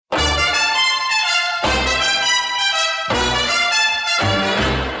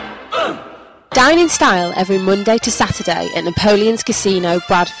Dine in style every Monday to Saturday at Napoleon's Casino,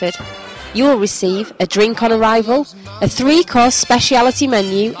 Bradford. You will receive a drink on arrival, a 3-course speciality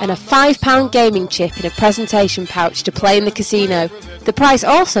menu and a £5 gaming chip in a presentation pouch to play in the casino. The price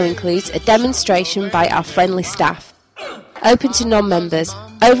also includes a demonstration by our friendly staff. Open to non-members,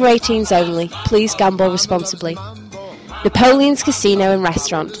 over 18s only. Please gamble responsibly. Napoleon's Casino and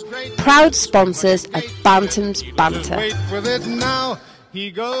Restaurant, proud sponsors of Bantam's Banter. Wait with it now, he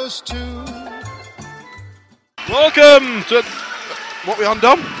goes to... Welcome to... What we on,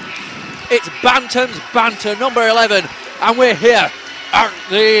 Dom? It's Bantam's Banter, number 11, and we're here at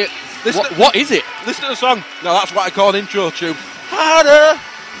the... What is it? Listen to the song. No, that's what I call an intro tune. Harder!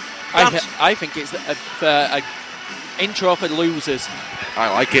 I think it's a intro for losers.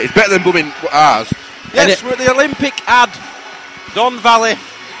 I like it. It's better than bumming ours. Yes, we're at the Olympic ad. Don Valley.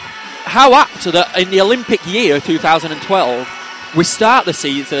 How apt that in the Olympic year 2012, we start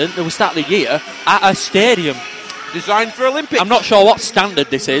the year at a stadium. Designed for Olympics. I'm not sure what standard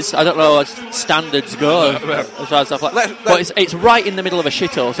this is. I don't know as standards go. As far as stuff like but it's right in the middle of a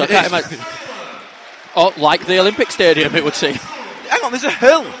shithole, so I can't imagine. Oh, like the Olympic Stadium, it would seem. Hang on, there's a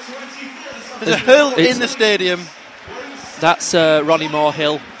hill. There's a hill in the stadium. That's Ronnie Moore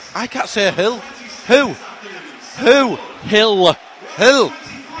Hill. I can't say a hill. Who? Hill.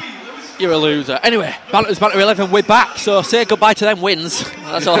 You're a loser. Anyway, Bantam's Banter 11, we're back, so say goodbye to them wins.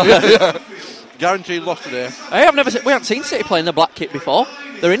 That's all. Guaranteed loss today. Hey, we haven't seen City playing the black kit before.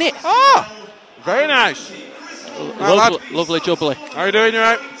 They're in it. Ah, very nice. Lovely jubbly. How are you doing? You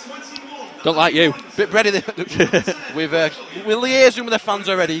right? Don't like you. Bit ready. We're liaising with the fans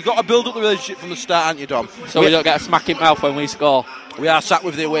already. You've got to build up the relationship from the start, haven't you, Dom? So we don't get a smacking mouth when we score. We are sat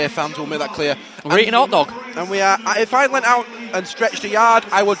with the away fans, we'll make that clear. We're eating hot dog. And we are. If I went out and stretched a yard,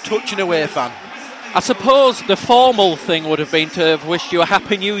 I would touch an away fan. I suppose the formal thing would have been to have wished you a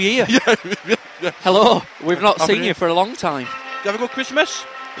Happy New Year. Yeah. Hello, we've not seen you for a long time. Did you have a good Christmas?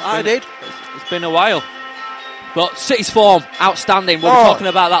 I did. It's been a while. But City's form, outstanding. We'll be talking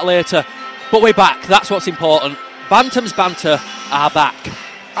about that later. But we're back, that's what's important. Bantam's Banter are back.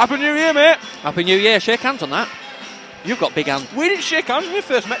 Happy New Year, mate. Happy New Year, shake hands on that. You've got big hands. We didn't shake hands when we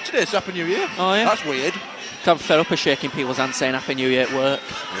first met today, so Happy New Year. Oh, yeah? That's weird. I'm fed up of shaking people's hands saying Happy New Year at work.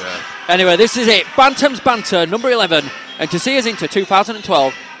 Yeah. Anyway, this is it. Bantam's Banter, number 11. And to see us into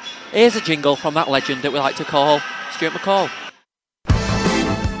 2012, here's a jingle from that legend that we like to call Stuart McCall.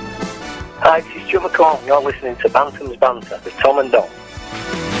 Hi, this is Stuart McCall, and you're listening to Bantam's Banter with Tom and Dom.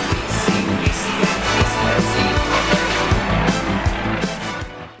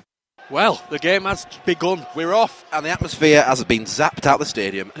 Well, the game has begun. We're off, and the atmosphere has been zapped out of the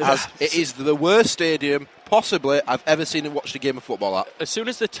stadium, as it is the worst stadium possibly I've ever seen and watched a game of football at. As soon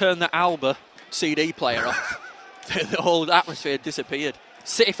as they turned the Alba CD player off, the whole atmosphere disappeared.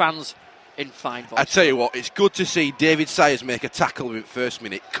 City fans in fine voice. I tell you what, it's good to see David Sayers make a tackle in the first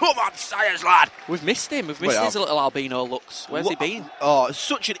minute. Come on, Sayers, lad! We've missed him. We've missed his little albino looks. Where's he been? Oh,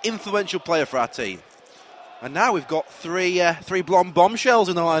 such an influential player for our team. And now we've got three blonde bombshells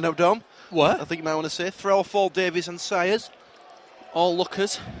in the lineup, Dom. What? I think you might want to say Threlfall, Davies and Sayers. All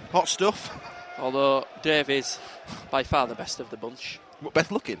lookers. Hot stuff. Although Davies, by far the best of the bunch. What,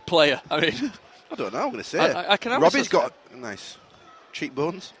 best looking? Player, I mean. I don't know, I'm going to say I can have Robbie's got nice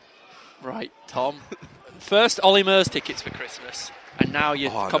cheekbones. Right, Tom. First Ollie Murs tickets for Christmas, and now you're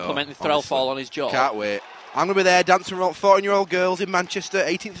complimenting Threlfall on his jaw. Can't wait. I'm going to be there dancing around 14-year-old girls in Manchester,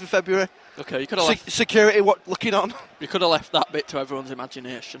 18th of February. Okay, you could have left... Security looking on. You could have left that bit to everyone's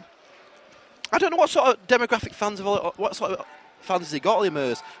imagination. I don't know what sort of demographic what sort of fans has he got, Ollie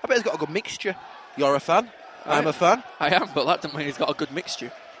Murs? I bet he's got a good mixture. You're a fan. I'm a fan. I am, but that doesn't mean he's got a good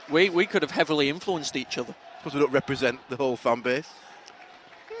mixture. We could have heavily influenced each other. Because we don't represent the whole fan base.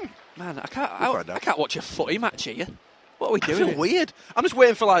 Man, I can't watch a footy match here. What are we doing? I feel weird. I'm just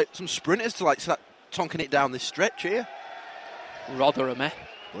waiting for some sprinters to start tonking it down this stretch here. Rotherham, eh?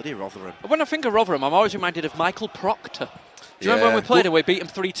 Bloody Rotherham. When I think of Rotherham, I'm always reminded of Michael Proctor. Do you remember when we played and we beat him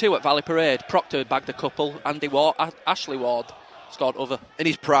 3-2 at Valley Parade? Proctor bagged a couple. Ashley Ward scored other. In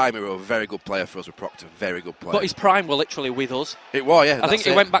his prime, he was a very good player for us with Proctor. Very good player. But his prime were literally with us. It was, yeah. I think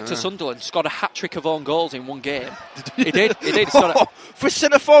he went back to Sunderland, scored a hat-trick of own goals in one game. He did. He for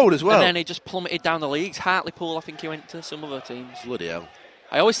centre forward as well. And then he just plummeted down the leagues. Hartlepool, I think he went to some other teams. Bloody hell.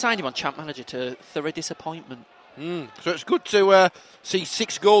 I always signed him on Champ Manager to thorough disappointment. So it's good to see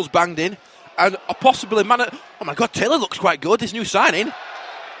 6 goals banged in. And possibly oh my God, Taylor looks quite good, this new signing.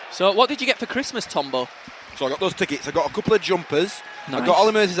 So what did you get for Christmas, Tombo? So I got those tickets, I got a couple of jumpers, nice. I got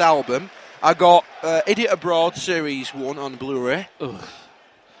Ollie Murs' album, I got Idiot Abroad Series 1 on Blu-ray. Ugh.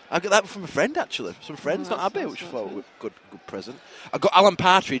 I got that from a friend, actually. Some friends, not Abby, which I thought was a good present. I got Alan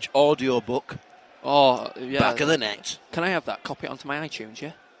Partridge audio book. Oh, yeah. Back of the net. Can I have that? Copy it onto my iTunes,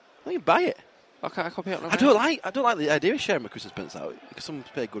 yeah? I can buy it. Okay, I copy it on my I don't like the idea of sharing my Christmas presents out because someone's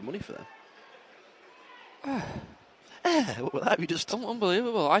paid good money for them. What was that? You just...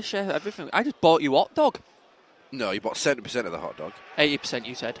 Unbelievable. I share everything. I just bought you hot dog. No, you bought 70% of the hot dog. 80%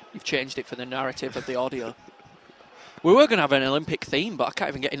 you said. You've changed it for the narrative of the audio. We were going to have an Olympic theme, but I can't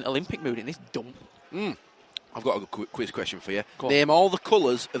even get in Olympic mood in this dump. I've got a quiz question for you. Go on. Name all the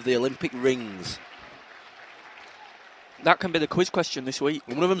colours of the Olympic rings. That can be the quiz question this week.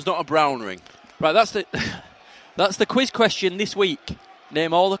 One of them's not a brown ring. Right, that's the quiz question this week.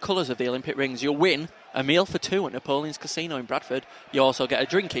 Name all the colours of the Olympic rings. You'll win a meal for two at Napoleon's Casino in Bradford. You also get a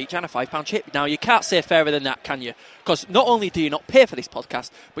drink each and a £5 chip. Now, you can't say fairer than that, can you? Because not only do you not pay for this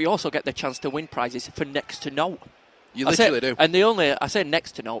podcast, but you also get the chance to win prizes for next to note. You literally do. And I say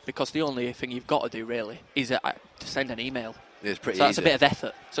next to note because the only thing you've got to do, really, is to send an email. It's pretty so that's easy. a bit of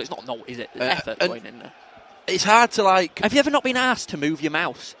effort. So it's not note, is it? There's effort going in there. It's hard to Have you ever not been asked to move your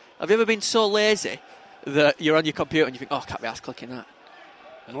mouse? Have you ever been so lazy that you're on your computer and you think, I can't be asked clicking that?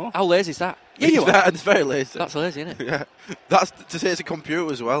 No. How lazy is that? Yeah, you are. It's very lazy. That's lazy, isn't it? Yeah. That's to say it's a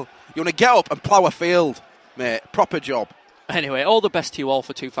computer as well. You want to get up and plough a field, mate. Proper job. Anyway, all the best to you all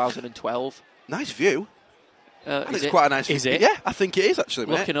for 2012. Nice view. I think it's quite a nice view. Is it? Yeah, I think it is actually,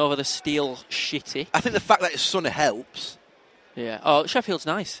 mate. Looking over the steel shitty. I think the fact that it's sunny helps. Yeah. Oh, Sheffield's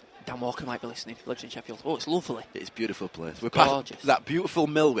nice. Dan Walker might be listening. He lives in Sheffield. Oh, it's lovely. It's a beautiful place. We're gorgeous. Past that beautiful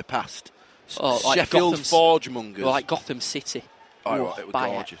mill we passed. Like Sheffield Forge Mongers. Like Gotham City. Oh, it was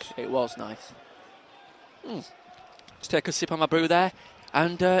gorgeous. It was nice. Let's take a sip on my brew there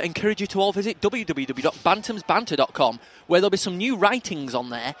and encourage you to all visit www.bantamsbanter.com, where there'll be some new writings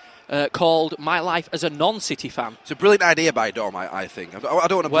on there called My Life as a Non-City Fan. It's a brilliant idea by Dom, I think. I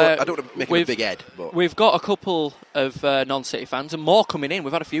don't want to make it a big head. But We've got a couple of non-City fans and more coming in.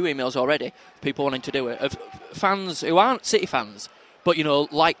 We've had a few emails already, people wanting to do it, of fans who aren't City fans, but,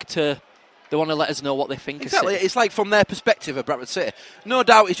 they want to let us know what they think exactly. of City. It's like from their perspective of Bradford City. No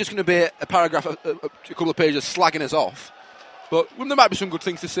doubt it's just going to be a paragraph, a couple of pages slagging us off. But there might be some good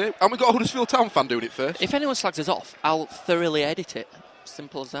things to say. And we've got a Huddersfield Town fan doing it first. If anyone slags us off, I'll thoroughly edit it.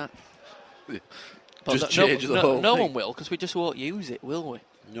 Simple as that. Just change the whole thing. No one will, because we just won't use it, will we?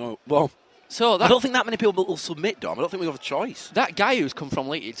 No. Well, I don't think that many people will submit, Dom. I don't think we have a choice. That guy who's come from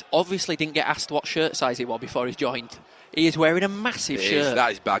Leeds obviously didn't get asked what shirt size he wore before he joined. He is wearing a massive shirt.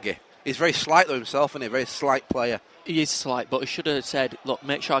 That is baggy. He's very slight though himself, isn't he? Very slight player. He is slight, but he should have said, look,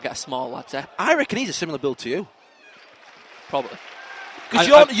 make sure I get a small lad there. I reckon he's a similar build to you. Probably. Because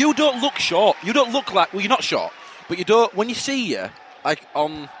you don't look short. You don't look like... Well, you're not short. But you don't... When you see you, like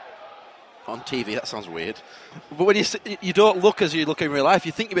on TV, that sounds weird. But when you don't look as you look in real life,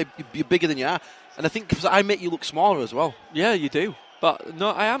 you think you're bigger than you are. And I think because I make you look smaller as well. Yeah, you do. But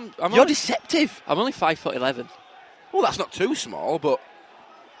no, I am... You're deceptive. I'm only 5'11". Well, that's not too small, but...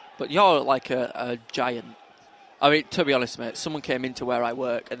 But you're like a giant. I mean, to be honest, mate, someone came into where I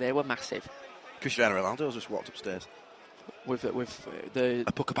work and they were massive. Cristiano Ronaldo just walked upstairs. With the...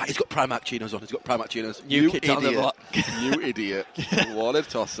 A pucker back. He's got Primark chinos on. He's got Primark chinos. New kids on the block. You idiot. What a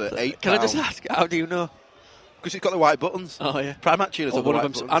tosser. £8. Can I just ask, how do you know? Because he's got the white buttons. Oh, yeah. Primark chinos on the white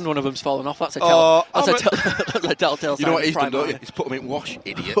buttons. And one of them's fallen off. That's a telltale sign. You know what he's done, don't you? He's put them in wash,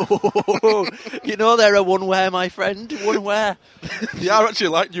 idiot. You know they're a one-wear, my friend. One-wear. You are actually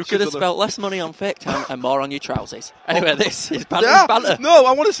like New Kids. Should have spelt less money on fake town and more on your trousers. Anyway, this is banter. No,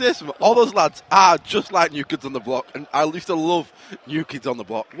 I want to say something. All those lads are just like New Kids on the Block, and I used to love New Kids on the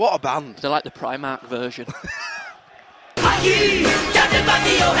Block. What a band. They're like the Primark version.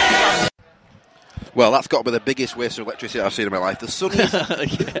 Well, that's got to be the biggest waste of electricity I've seen in my life. The sun is...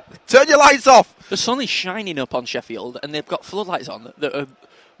 Yeah. Turn your lights off! The sun is shining up on Sheffield, and they've got floodlights on that are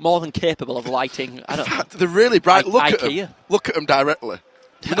more than capable of lighting... In fact, they're really bright. Like Look at them directly.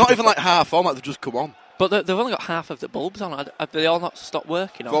 They're not even like half on, like they've just come on. But they've only got half of the bulbs on. Have they all not stopped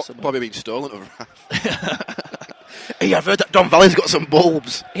working? Probably been stolen over half. Hey, I've heard that Don Valley's got some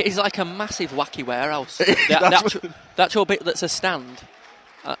bulbs. It is like a massive wacky warehouse. the actual bit that's a stand...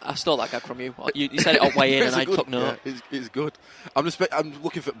 I stole that gag from you. You said it on way in and I took note. Yeah, it's good. I'm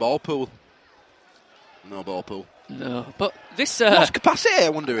looking for ball pool. No ball pool. No. But this... What's capacity, I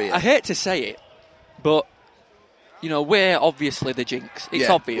wonder here? I hate to say it, but, we're obviously the jinx. It's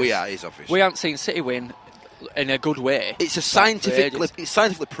obvious. It's obvious. We haven't seen City win in a good way. It's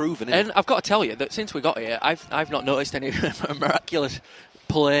scientifically proven, isn't it? And I've got to tell you that since we got here, I've not noticed any miraculous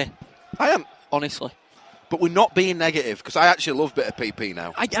play. I am. Honestly. But we're not being negative, because I actually love a bit of PP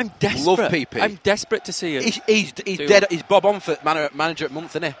now. I'm desperate. Love PP. I'm desperate to see it. He's dead. He's Bob Onford, manager at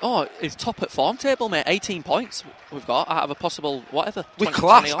month, isn't he? Oh, he's top at form table, mate. 18 points we've got out of a possible whatever. With 20,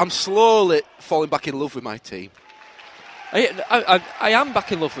 class. 20 I'm slowly falling back in love with my team. I am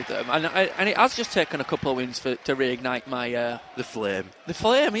back in love with them, and it has just taken a couple of wins to reignite my... The flame. The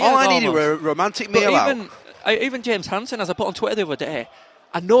flame, yeah. All I needed were a romantic meal out. Even James Hansen, as I put on Twitter the other day,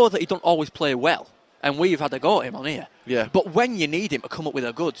 I know that he don't always play well, and we've had a go at him on here. Yeah. But when you need him to come up with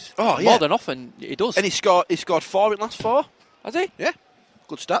the goods, Oh, yeah. more than often he does. And he scored 4 in the last 4. Has he? Yeah.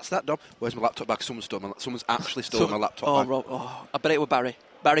 Good stats, that, Dom. Where's my laptop bag? Someone's actually stolen my laptop bag. I bet it was Barry.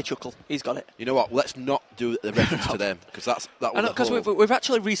 Barry Chuckle. He's got it. You know what? Let's not do the reference to them, because that was Because we've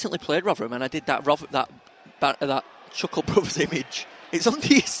actually recently played Rotherham, and I did that Chuckle Brothers image. It's under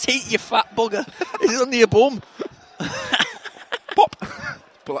your seat, you fat bugger. It's under your bum. Pop!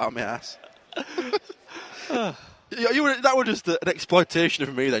 Pull it out of my ass. That was just an exploitation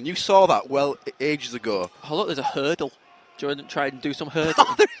of me then. You saw that well ages ago. Oh, look, there's a hurdle. Do you want to try and do some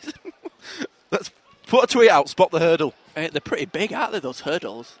hurdling? Let's put a tweet out, spot the hurdle. They're pretty big, aren't they, those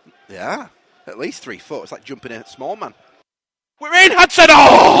hurdles? Yeah, at least 3 foot. It's like jumping a small man. We're in, Hudson!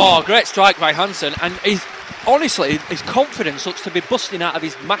 Oh, great strike by Hansen. And honestly, his confidence looks to be busting out of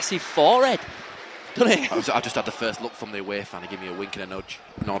his massive forehead. Doesn't he? I just had the first look from the away fan. He gave me a wink and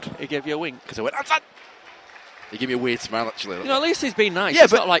a nod. He gave you a wink? Because I went, Hudson! He gave me a weird smile, actually. You know, at least he's been nice. Yeah,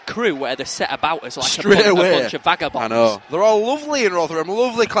 it's not like Crew where they're set about us like straight a away. bunch of vagabonds. I know. They're all lovely in Rotherham.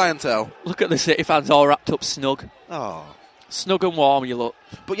 Lovely clientele. Look at the City fans all wrapped up snug. Oh. Snug and warm, you look.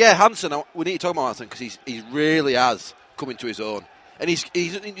 But yeah, Hansen, we need to talk about Hansen because he really has come into his own. And he's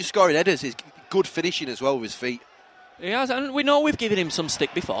scoring headers. He's good finishing as well with his feet. He has, and we know we've given him some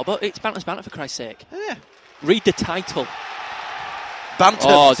stick before, but it's Bantam's Banter, for Christ's sake. Yeah. Read the title. Bantams.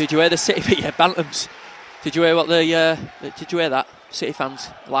 Oh, did you hear the City? Yeah, Bantams. Did you hear what did you hear that? City fans,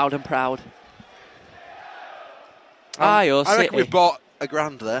 loud and proud. I City. reckon we've bought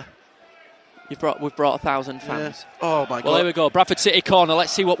 $1,000 there. We've brought 1,000 fans. Yeah. Oh my God. Well, here we go. Bradford City corner.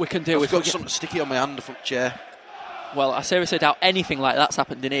 Let's see what we can do. I've got something sticky on my hand, the front chair. Well, I seriously doubt anything like that's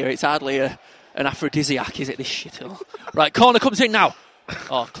happened in here. It's hardly an aphrodisiac, is it, this shithole? Right, corner comes in now.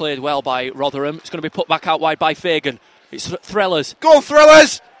 Oh, cleared well by Rotherham. It's going to be put back out wide by Fagan. It's Threllers. Go on,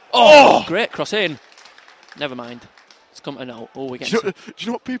 Threllers! Oh, great cross in. Never mind. It's come to no. Oh, we get. Do you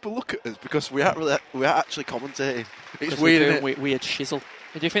know what people look at us? Because we are actually commentating. It's weird, isn't it? Weird shizzle.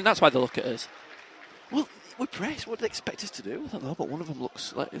 Do you think that's why they look at us? Well, we're press. What do they expect us to do? I don't know, but one of them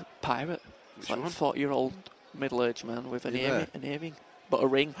looks like a pirate. It's Which like one? a 40-year-old middle-aged man with an Yeah. earring, but a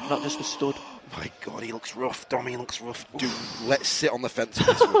ring, not just a stud. My God, he looks rough. Dommy looks rough. Dude, let's sit on the fence on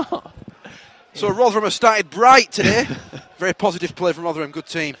this one. So Rotherham have started bright today. Very positive play from Rotherham. Good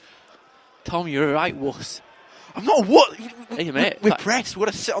team. Tom, you're a right wuss. I'm not what? Hey, mate. We're pressed. We've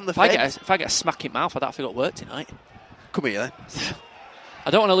got to sit on the fence. If I get a smacking mouth, I don't feel at work tonight. Come here, then. I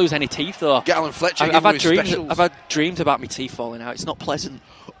don't want to lose any teeth, though. Get Alan Fletcher. I've had dreams about my teeth falling out. It's not pleasant.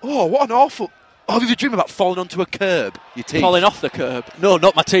 Oh, what an awful... Oh, have you dreamed about falling onto a curb? Your teeth? Falling off the curb? No,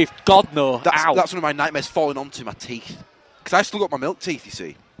 not my teeth. God, no. Ow. That's one of my nightmares, falling onto my teeth. Because I still got my milk teeth, you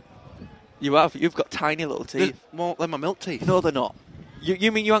see. You have? You've got tiny little teeth. They're more than my milk teeth. No, they're not.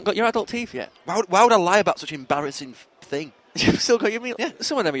 You mean you haven't got your adult teeth yet? Why would I lie about such an embarrassing thing? You've still got your milk? Yeah.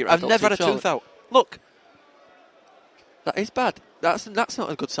 Some of them are your I've adult never teeth. had a tooth out. Look. That is bad. That's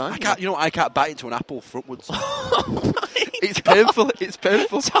not a good sign. I can't bite into an apple frontwards. It's painful. It's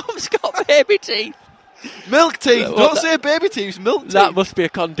painful. Tom's got baby teeth. Milk teeth. Don't say baby teeth. Milk teeth. That must be a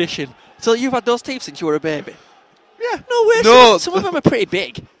condition. So you've had those teeth since you were a baby? Yeah. No way. No. Some of them are pretty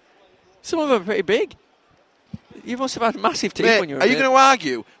big. You must have had massive teeth when you were a baby. Are you going to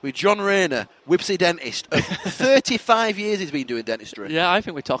argue with John Rayner, Whipsy dentist, of 35 years he's been doing dentistry? Yeah, I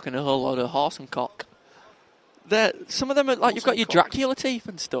think we're talking a whole lot of horse and cock. Some of them are like, you've got your Dracula teeth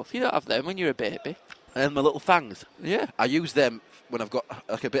and stuff. You don't have them when you're a baby. And my little fangs. Yeah. I use them when I've got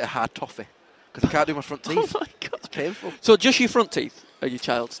like a bit of hard toffee. Because I can't do my front teeth. Oh my God. It's painful. So just your front teeth are your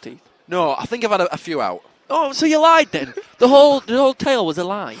child's teeth? No, I think I've had a few out. Oh, so you lied then? The whole tale was a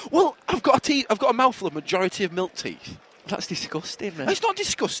lie? Well, I've got a mouthful of majority of milk teeth. That's disgusting, man. It's not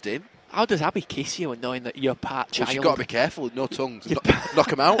disgusting. How does Abby kiss you and knowing that you're part child? Well, you've got to be careful. No tongues. Knock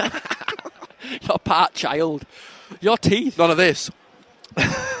them out. You're part child. Your teeth. None of this.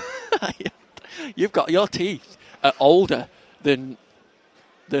 You've got your teeth are older than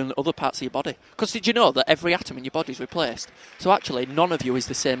other parts of your body. Because did you know that every atom in your body is replaced? So actually, none of you is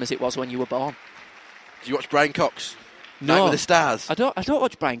the same as it was when you were born. Do you watch Brian Cox? No, Night with the Stars. I don't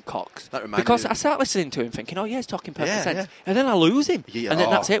watch Brian Cox. That reminds because me of- I start listening to him thinking, oh yeah, he's talking perfect sense. Yeah. And then I lose him. Yeah, and then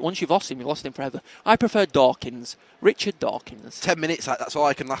oh. that's it. Once you've lost him forever. I prefer Dawkins. Richard Dawkins. 10 minutes, that's all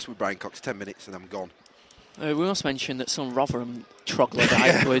I can last with Brian Cox. 10 minutes and I'm gone. We must mention that some Rotherham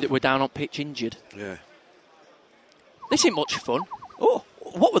troglodyte were down on pitch injured. Yeah. This ain't much fun. Oh,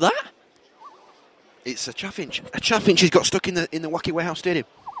 what was that? It's a chaffinch. A chaffinch has got stuck in the Wacky Warehouse Stadium.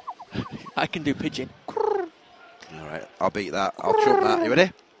 I can do pigeon. All right, I'll beat that. I'll trump that. You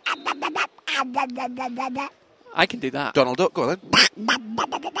ready? I can do that. Donald Duck, go on then.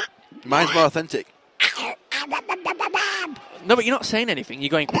 Mine's more authentic. No, but you're not saying anything. You're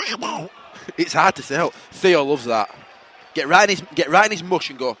going. It's hard to say. Theo loves that. Get right in his mush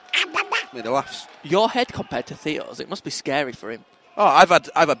and go. Made a laughs. Your head compared to Theo's, it must be scary for him. Oh, I've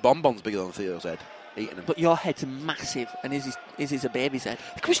had bonbons bigger than Theo's head. Eating them. But your head's massive, and his a baby's head.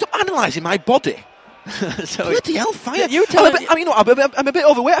 Can we stop analysing my body? So Bloody hell, fire! You tell I'm a bit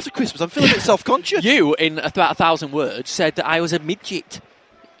overweight after Christmas. I'm feeling a bit self-conscious. You, in about 1,000 words, said that I was a midget.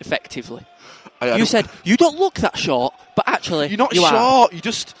 Effectively, you said you don't look that short, but actually you're not you short. are. You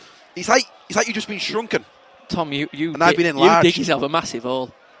just it's like you've just been shrunken. Tom, you And I've been enlarged. You dig yourself a massive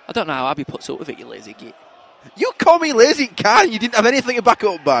hole. I don't know how Abby puts up with it, you lazy git. You call me lazy, can you? Didn't have anything to back it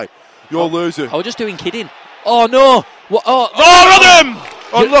up by. You're lazy. I was just doing kidding. Oh no! What? Oh, Rotherham!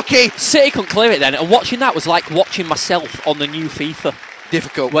 Unlucky. City couldn't clear it then, and watching that was like watching myself on the new FIFA,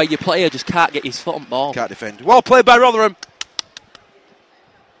 Difficult. where your player just can't get his foot on ball. Can't defend. Well played by Rotherham.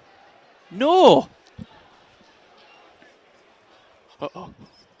 No. Uh-oh.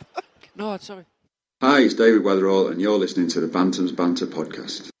 No, sorry. Hi, it's David Weatherall, and you're listening to the Bantams Banter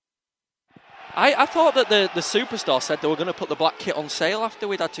podcast. I thought that the Superstore said they were going to put the black kit on sale after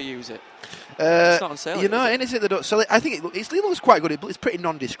we'd had to use it. It's not on sale. You know, and is it they don't sell it? I think it looks quite good. It's pretty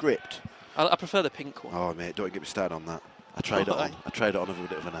nondescript. I prefer the pink one. Oh mate, don't get me started on that. I tried it on over a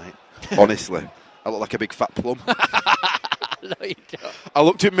bit of a night. Honestly, I look like a big fat plum. No, you don't. I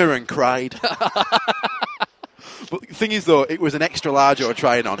looked in the mirror and cried. But the thing is, though, it was an extra large I was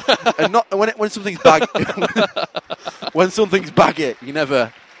trying on, and not when something's baggy. When something's baggy, you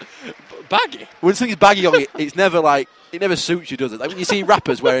never. Baggy? When something's baggy on you, it's never like it never suits you, does it? Like when you see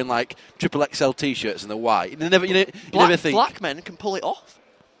rappers wearing like triple XL t-shirts and they're white, you never think black men can pull it off.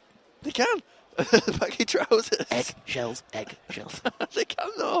 they can. Baggy trousers. Egg shells. They can,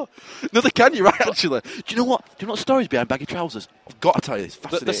 though. No, they can, you're right, actually. Do you know what the story's behind baggy trousers? I've got to tell you this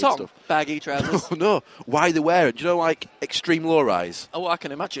fascinating The song, stuff. baggy trousers. Oh, no. Why they wear it. Do you know, like, extreme low-rise? Oh, I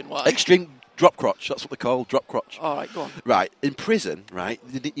can imagine why. Extreme drop crotch. That's what they're called, drop crotch. All right, go on. Right, in prison, right,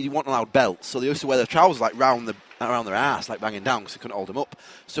 you weren't allowed belts, so they used to wear their trousers, like, around their ass, like, banging down, because they couldn't hold them up.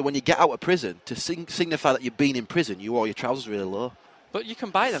 So when you get out of prison, to signify that you've been in prison, you wore your trousers really low. But you can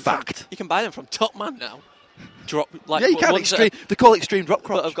buy them. Fact. You can buy them from Top Man now. Yeah, you can. They call it extreme drop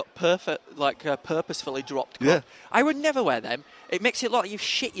crotch. But I've got purposefully dropped crotch. Yeah. I would never wear them. It makes it look like you've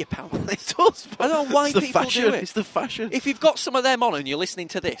shit your pants. It does. I don't know why It's the people fashion. do it. It's the fashion. If you've got some of them on and you're listening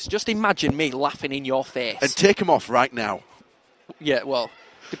to this, just imagine me laughing in your face. And take them off right now. Yeah, well,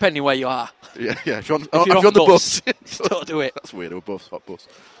 depending where you are. Yeah. If you're on, If you're on the bus. don't do it. That's weird. Hot bus.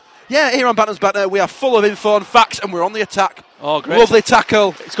 Yeah, here on Bantams Banter, we are full of info and facts, and we're on the attack. Oh, great. Lovely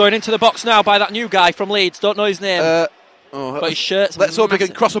tackle. It's going into the box now by that new guy from Leeds. Don't know his name. But his shirt's Let's hope he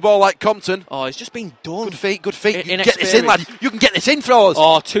can cross a ball like Compton. Oh, he's just been done. Good feet. You can get this in, lad. You can get this in for us.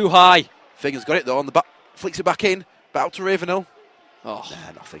 Oh, too high. Fingers got it, though, on the back. Flicks it back in. Back out to Ravenhill. Oh,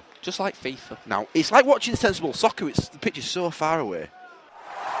 Nah, nothing. just like FIFA. Now, it's like watching sensible soccer. The pitch is so far away.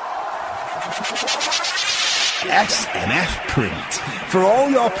 SMF Print. For all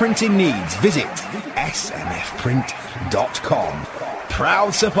your printing needs, visit smfprint.com.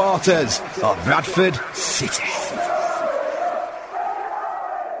 Proud supporters of Bradford City.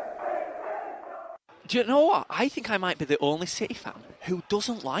 Do you know what? I think I might be the only City fan who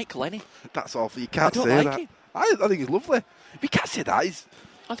doesn't like Lenny. That's awful. You can't I don't say like that. him. I think he's lovely. You can't say that.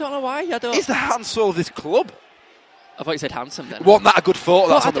 I don't know why. He's the heart and soul of this club. I thought you said handsome then. Wasn't that a good photo?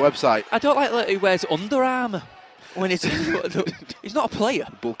 That's on the don't- website. I don't like that he wears Under Armour when he's not a player.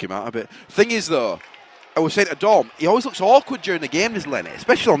 Bulk him out a bit. Thing is, though, I was saying to Dom, he always looks awkward during the game, this Lenny,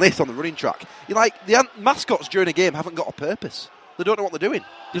 especially on the running track. You like the mascots during a game haven't got a purpose. They don't know what they're doing.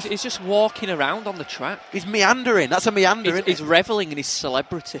 He's just walking around on the track. He's meandering. That's a meander. He's revelling in his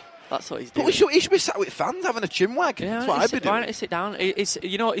celebrity. That's what he's doing. But he should be sat with fans having a chinwag. Yeah, That's what I'd be why doing. don't you sit down?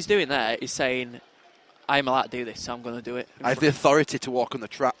 You know what he's doing there? He's saying, I'm allowed to do this, so I'm going to do it. I have the authority to walk on the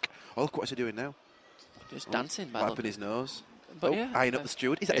track. Oh, look what's he doing now. Just dancing, by Wiping his nose. But yeah, eyeing up the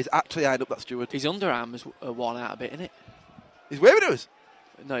steward. He's actually eyeing up that steward. His underarm is worn out a bit, isn't it? He's waving to us.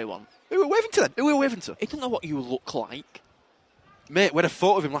 No, he won't. Who were we waving to then? Who were we waving to? He doesn't know what you look like. Mate, we had a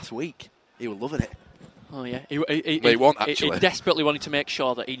photo of him last week. He was loving it. Oh, yeah. He won't, actually. He desperately wanted to make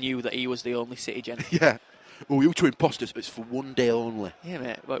sure that he knew that he was the only City Gen. Yeah. Oh, you two imposters, but it's for one day only. Yeah,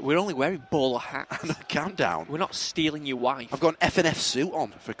 mate. But we're only wearing bowler hats. Calm down. We're not stealing your wife. I've got an F&F suit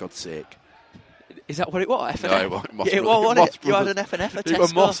on, for God's sake. Is that what it was? F&F? No, it wasn't. Yeah, it was, wasn't it? You had an F&F at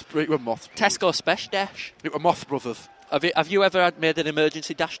Tesco? It were Moth. Tesco Special Dash. It were Moth Brothers. Have you ever made an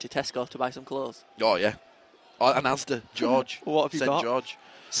emergency dash to Tesco to buy some clothes? Oh, yeah. Oh, and Asda. George. What have you got? St. George.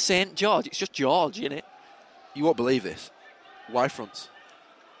 St. George? It's just George, isn't it? You won't believe this. Y-fronts.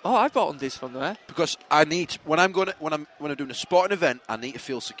 Oh, I've bought undies from there. Because I need, when I'm doing a sporting event, I need to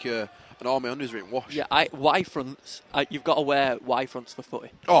feel secure, and all my undies are in wash. Yeah, Y-fronts. You've got to wear Y-fronts for footy.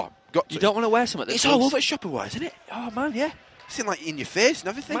 Oh, got to. You don't want to wear something that's... It's all over Shopperwise, isn't it? Oh, man, yeah. It's in, like, in your face and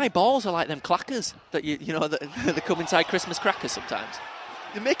everything. My balls are like them clackers that you know that they come inside Christmas crackers sometimes.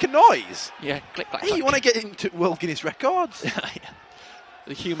 They make a noise. Yeah, click, clack, Hey, clack. you want to get into World Guinness Records? Yeah.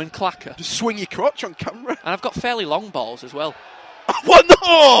 The human clacker. Just swing your crotch on camera. And I've got fairly long balls as well. What?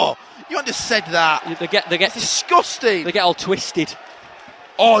 No! You haven't just said that. They get It's disgusting. They get all twisted.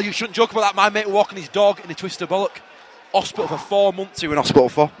 Oh, you shouldn't joke about that. My mate walking his dog in a twisted bollock. Hospital for 4 months. He was in hospital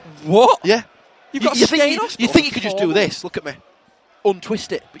for. What? Yeah. You've got to stay in hospital. You think you could for just 4 do this? Look at me.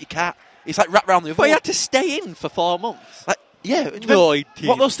 Untwist it, but you can't. It's like wrapped around the other But one. you had to stay in for 4 months. Like, yeah. No, I didn't.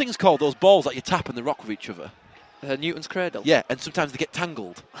 What are those things called? Those balls that you tap and they rock with each other. Newton's cradle. Yeah, and sometimes they get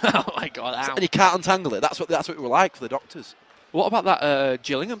tangled. Oh my God! Ow. And you can't untangle it. That's what it were like for the doctors. What about that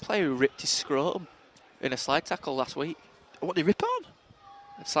Gillingham player who ripped his scrotum in a slide tackle last week? What did he rip on?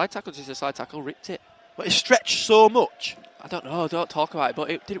 A slide tackle, just a slide tackle, ripped it. But it stretched so much. I don't know. Don't talk about it.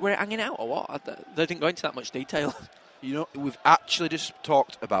 But were it hanging out or what? They didn't go into that much detail. You know, we've actually just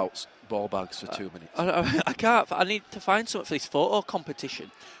talked about ball bags for 2 minutes. I can't. I need to find something for this photo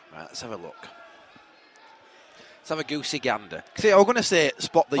competition. Right, let's have a look. Let's have a goosey gander. See, I was going to say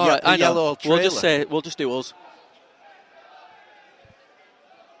spot the, Right, the yellow trailer. We'll just do us.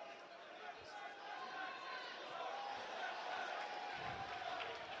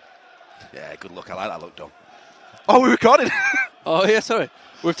 Yeah, good look. I like that look, Dom. Oh, we're recording. Oh yeah, sorry.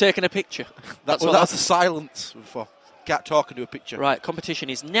 We've taken a picture. That's the silence for. Can't talk and do a picture. Right, competition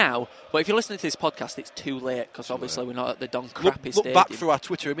is now. But if you're listening to this podcast, it's too late because obviously we're not at the Don Crappy Look Stadium. back through our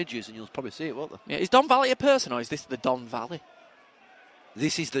Twitter images and you'll probably see it, won't they? Yeah, is Don Valley a person or is this the Don Valley?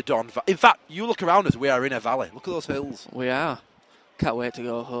 This is the Don Valley. In fact, you look around us, we are in a valley. Look at those hills. We are. Can't wait to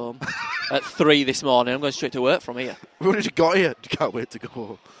go home. At 3 this morning, I'm going straight to work from here. We only just got here. Can't wait to go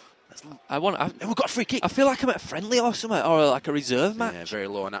home. We've got a free kick. I feel like I'm at a friendly or something, or like a reserve match. Yeah, very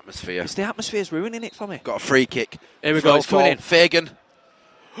low in atmosphere. It's the atmosphere's ruining it for me. Got a free kick. Here we go, it's coming in. Fagan.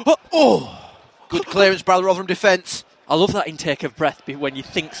 Oh! Good clearance by the Rotherham defence. I love that intake of breath when you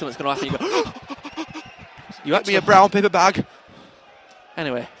think something's going to happen. You go, you Get me a brown paper bag.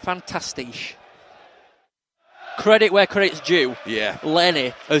 Anyway, fantastic. Credit where credit's due. Yeah.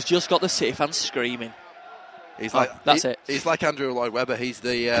 Lenny has just got the City fans screaming. He's like it. He's like Andrew Lloyd Webber. He's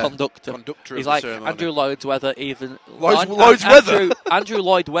the conductor. He's He's like ceremony. Andrew Lloyd Webber. Even Lloyd's Webber. Andrew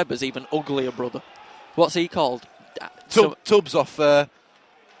Lloyd Webber's even uglier brother. What's he called? Tubbs off.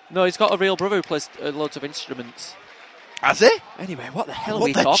 No, he's got a real brother who plays loads of instruments. Has he? Anyway, what the hell are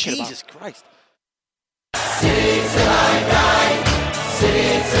we talking about? Jesus Christ! City till I die,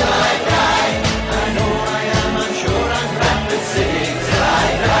 City till I die. I know I am, I'm sure I'm Bradford City till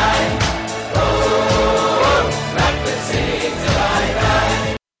I die. Oh, Bradford City till I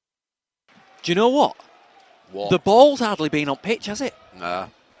die. Do you know what? What? The ball's hardly been on pitch, has it? Nah. I'm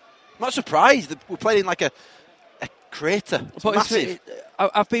not surprised. We're playing in like a crater. It's massive.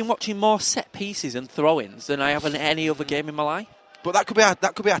 I've been watching more set pieces and throw-ins than I have in any other game in my life. But that could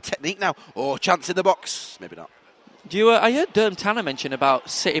be our technique now. Oh, chance in the box. Maybe not. I heard Derm Tanner mention about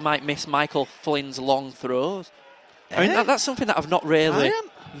City might miss Michael Flynn's long throws. I mean, that's something that I've not really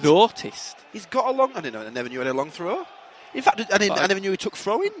noticed. He's got a long... I never knew he had a long throw. In fact, I never knew he took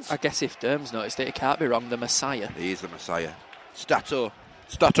throw-ins. I guess if Derm's noticed it, he can't be wrong. The Messiah. He is the Messiah. Stato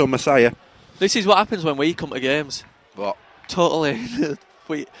Messiah. This is what happens when we come to games. What? Totally.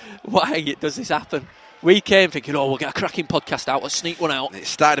 Why does this happen? We came thinking, we'll get a cracking podcast out. Let's sneak one out. It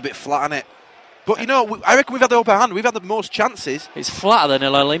started a bit flat, hasn't it? But, I reckon we've had the upper hand. We've had the most chances. It's flatter than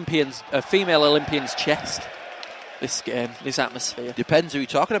a female Olympian's chest, this game, this atmosphere. Depends who you're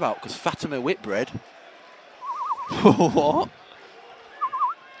talking about, because Fatima Whitbread... What?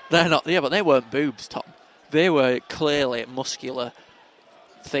 They're not... Yeah, but they weren't boobs, Tom. They were clearly muscular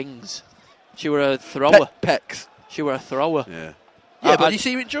things. She were a thrower. Pecs. She were a thrower. Yeah. Yeah, but you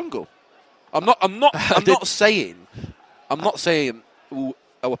see her in Jungle. I'm not saying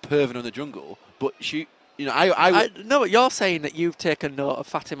our Pervin in the Jungle, but she, you know, I No, but you're saying that you've taken note of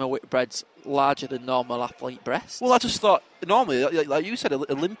Fatima Whitbread's larger than normal athlete breasts. Well, I just thought, normally, like you said,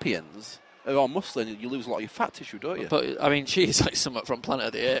 Olympians are all muscling, you lose a lot of your fat tissue, don't you? But, I mean, she is like somewhat from Planet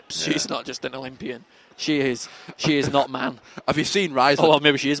of the Apes. Yeah. She's not just an Olympian. She is not man. Have you seen Rise? Oh, well,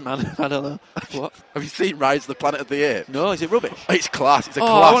 maybe she is man. I don't know. What? Have you seen Rise of the Planet of the Apes? No, is it rubbish? It's class. It's a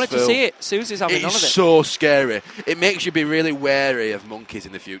class I wanted film. to see it. Susie's having none of it. It's so scary. It makes you be really wary of monkeys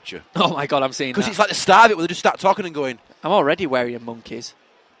in the future. Oh, my God, I'm seeing that. Because it's like the start of it where they just start talking and going... I'm already wary of monkeys.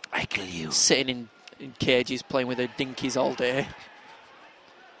 I kill you. Sitting in cages playing with their dinkies all day.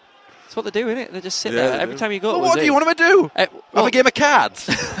 That's what they do, innit? They just sit there every time you go. Well, what do you want them to do? Have a game of cards?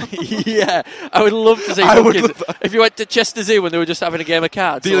 Yeah, I would love to see monkeys. If you went to Chester Zoo when they were just having a game of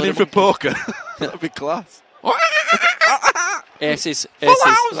cards. Dealing in for poker. That would be class. Aces,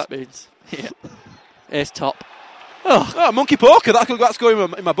 that means. Yeah. Ace top. Oh, monkey poker. That's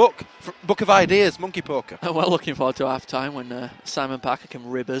going in my book. Book of ideas, monkey poker. I'm well looking forward to half time when Simon Parker can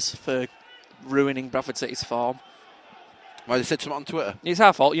rib us for ruining Bradford City's form. Why they said something on Twitter? It's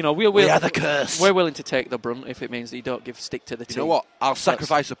our fault. You know, we are the curse. We're willing to take the brunt if it means that you don't stick to the team. You know what? I'll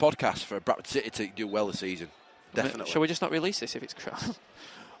sacrifice the podcast for Bradford City to do well this season. Definitely. Shall we just not release this if it's crap?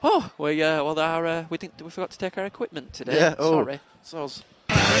 Oh, we forgot to take our equipment today. Yeah. Oh. Sorry. Soz.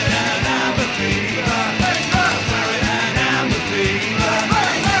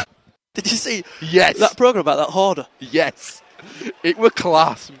 Did you see? Yes. That programme about that hoarder? Yes. It were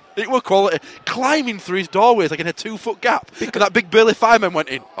class. It were quality. Climbing through his doorways like in a 2-foot gap. And that big burly fireman went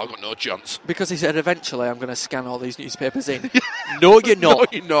in. I've got no chance. Because he said, eventually I'm going to scan all these newspapers in. No, you're not. No,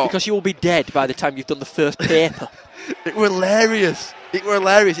 you're not. Because you will be dead by the time you've done the first paper. It were hilarious. It were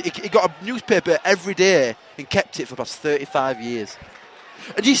hilarious. He got a newspaper every day and kept it for the past 35 years.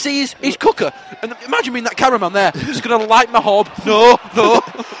 And you see his cooker. And imagine being that cameraman there. Just going to light my hob. No.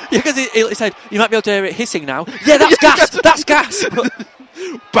 Yeah, because he said, you might be able to hear it hissing now. Yeah, that's gas. That's gas.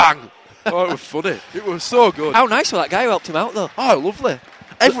 Bang. Oh, it was funny. It was so good. How nice for that guy who helped him out, though. Oh, lovely.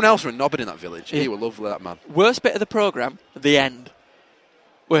 Everyone else were nobbing in that village. Yeah. He were lovely, that man. Worst bit of the programme, the end.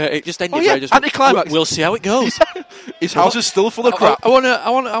 Where it just ended. Oh, yeah. Anticlimax. We'll see how it goes. His house is still full of crap. I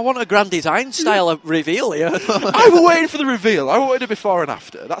want a Grand Design style reveal here. I was waiting for the reveal. I wanted a before and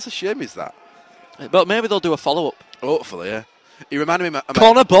after. That's a shame, is that? But maybe they'll do a follow-up. Hopefully, yeah. He reminded me of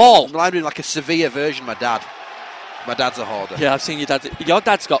Connor Ball. Reminded me of like a severe version of my dad. My dad's a hoarder. Yeah, I've seen your dad. Your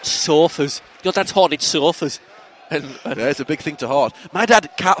dad's got sofas. Your dad's hoarded sofas. And yeah, it's a big thing to hoard. My dad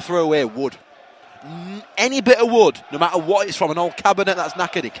can't throw away wood. Any bit of wood, no matter what it's from, an old cabinet that's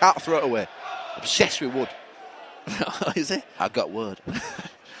knackered, he can't throw it away. Obsessed with wood. Is it? I've got wood.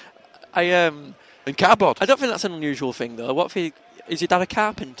 And cardboard. I don't think that's an unusual thing, though. What if is your dad a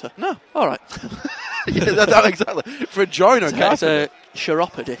carpenter? No. All right. Yeah, that's exactly. For a joiner, it's a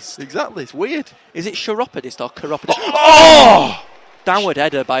chiropodist. Exactly, it's weird. Is it chiropodist or chiropodist? Oh! Downward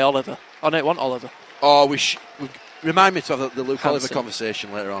Header by Oliver. Oh, no, it wasn't Oliver. Oh, remind me to have the Luke Oliver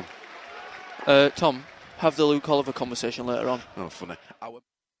conversation later on. Tom, have the Luke Oliver conversation later on. Oh, funny. I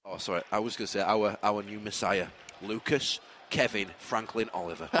was going to say our new messiah, Lucas, Kevin, Franklin,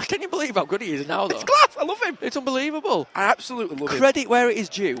 Oliver. Can you believe how good he is now, though? It's class. I love him. It's unbelievable. I absolutely love him. Credit where it is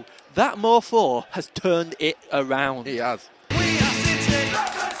due. That mofo has turned it around. He has.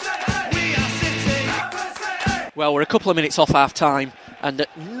 Well, we're a couple of minutes off half-time, and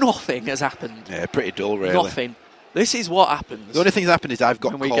nothing has happened. Yeah, pretty dull, really. Nothing. This is what happens. The only thing that's happened is I've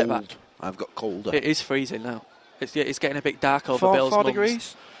got when we cold. Get back. I've got colder. It is freezing now. It's getting a bit dark over Bill's 4 mums.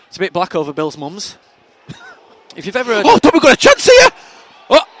 degrees. It's a bit black over Bill's mums. If you've ever heard... Oh, Tom, we've got a chance here!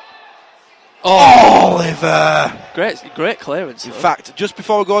 Oh, Oliver! Great clearance. In fact, just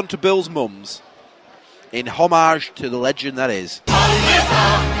before we go on to Bill's mums, in homage to the legend that is...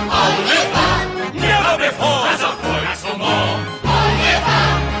 Oliver, never before has a voice for more.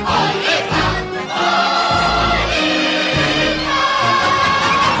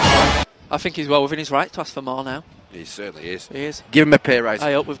 I think he's well within his right to ask for more now. He certainly is. He is. Give him a pay rise.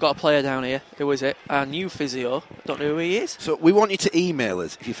 I hope we've got a player down here. Who is it? Our new physio. Don't know who he is. So we want you to email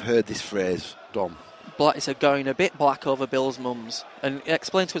us if you've heard this phrase, Dom. It's going a bit black over Bill's mums. And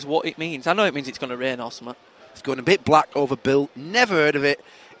explain to us what it means. I know it means it's going to rain or something. It's going a bit black over Bill. Never heard of it.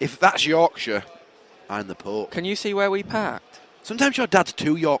 If that's Yorkshire, I'm the Pope. Can you see where we parked? Sometimes your dad's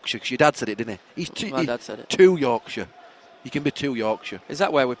too Yorkshire, because your dad said it, didn't he? My dad said it. Too Yorkshire. You can be too Yorkshire. Is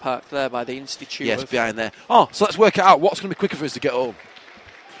that where we parked there by the Institute? Yes, behind there. Oh, so let's work it out. What's going to be quicker for us to get home?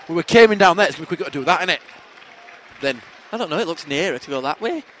 When we're coming down there, it's going to be quicker to do that, isn't it? Then I don't know. It looks nearer to go that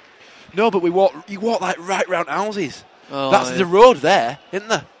way. No, but you walk like right round houses. Oh, that's the road there, isn't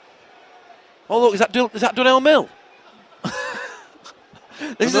there? Oh look, is that Dunelm Mill?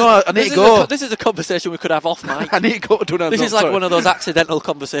 I need to go. This is a conversation we could have off mic. I need to go to Dunham. This is like one of those accidental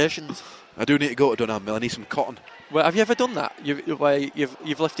conversations. I do need to go to Dunham Mill. I need some cotton. Well, have you ever done that? Where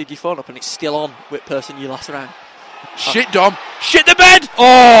you've lifted your phone up and it's still on with the person you last rang? Shit, Dom. Shit the bed.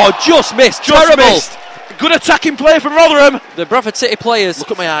 Oh, just missed. Terrible. Missed. Good attacking play from Rotherham. The Bradford City players.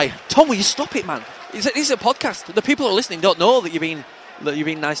 Look at my eye. Tom, will you stop it, man? This is a podcast. The people who are listening don't know that you're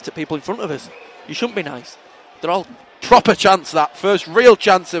being nice to people in front of us. You shouldn't be nice. They're all proper chance. That first real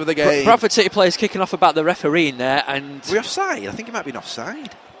chance of the game. Bradford City players kicking off about the referee in there, and we're offside. I think he might be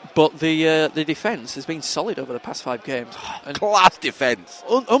offside. But the defence has been solid over the past 5 games. And class defence.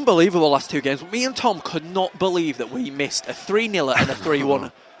 Unbelievable last 2 games. Me and Tom could not believe that we missed a 3-0 and a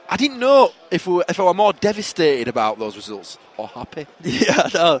 3-1. I didn't know if I were more devastated about those results or happy. Yeah,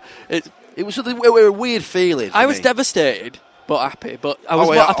 no. It was a weird feeling. I was devastated, but happy. But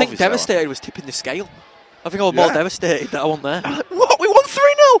I think devastated was tipping the scale. I think I was more devastated that I won there. What? We won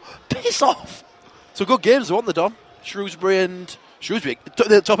 3-0? Piss off. So good games, they won the Don. Shrewsbury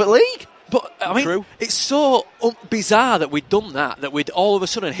the top of the league. But I mean, it's so bizarre that we'd done that we'd all of a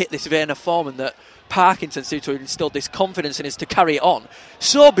sudden hit this vein of form, and that Parkinson seemed to have instilled this confidence in us to carry it on.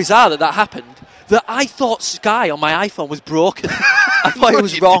 So bizarre that happened that I thought Sky on my iPhone was broken. I thought it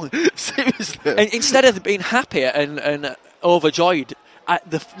was wrong. Seriously. And instead of being happy and overjoyed,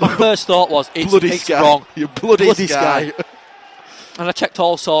 my first thought was, it's wrong. You bloody Sky. And I checked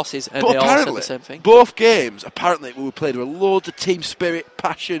all sources, and they all said the same thing. Both games, apparently, we were played with loads of team spirit,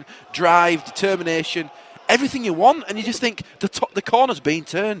 passion, drive, determination, everything you want, and you just think the corner's been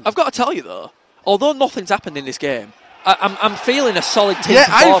turned. I've got to tell you, though, although nothing's happened in this game, I'm feeling a solid team. Yeah,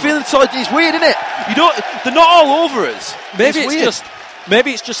 I'm feeling solid. It's weird, isn't it? They're not all over us. Maybe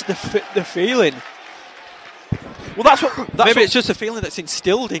it's just the feeling. Well, it's just a feeling that's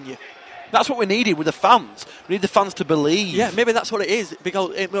instilled in you. That's what we needed with the fans. We need the fans to believe. Yeah, maybe that's what it is, because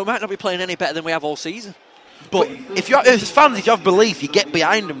we might not be playing any better than we have all season. But if you have belief, you get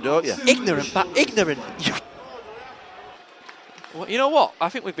behind them, don't you? Ignorant. Well, you know what? I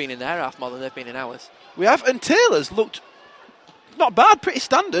think we've been in their half more than they've been in ours. We have, and Taylor's looked not bad, pretty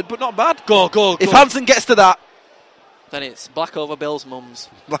standard, but not bad. Go. If Hansen gets to that, then it's black over Bill's mums.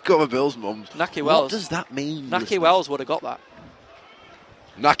 Black over Bill's mums. Nahki Wells. What does that mean? Nahki Wells would have got that.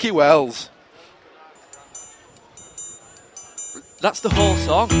 Nahki Wells. That's the whole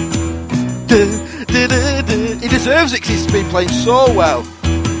song. He deserves it because he's been playing so well.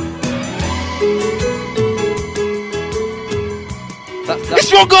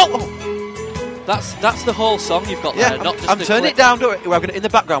 It's one goal! That's the whole song you've got there. Not just I'm turning it down, don't we? We're going in the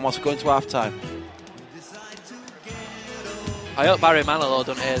background whilst we're going to half time. I hope Barry Manilow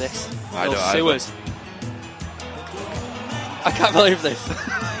don't hear this. I don't sewers. I can't believe this.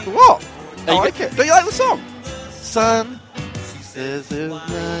 What? I like it. Don't you like the song? Sun.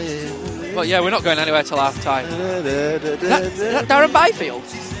 Well, yeah, we're not going anywhere till half time. Is that Darren Byfield?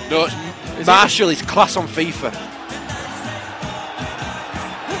 No, it's Marshall. He's class on FIFA.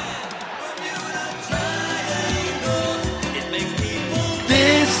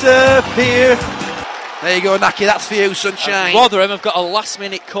 Disappear. There you go, Nahki. That's for you, sunshine. Rotherham have got a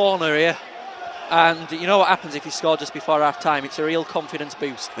last-minute corner here. And you know what happens if you score just before half-time? It's a real confidence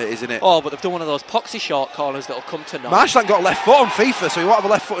boost. It is, isn't it? Oh, but they've done one of those poxy short corners that'll come to naught. Marshall ain't got a left foot on FIFA, so he won't have a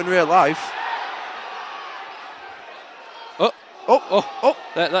left foot in real life.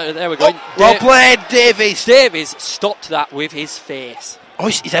 There we go. Well played, Davies. Davies stopped that with his face. Oh,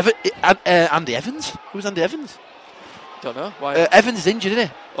 he's Andy Evans? Who's Andy Evans? Don't know. Why? Evans is injured, isn't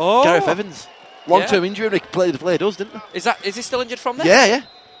he? Oh. Gareth Evans. Long-term injury, he played us, didn't he? Is he still injured from there? Yeah.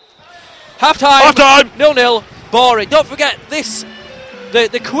 Half-time. 0-0. Boring. Don't forget this.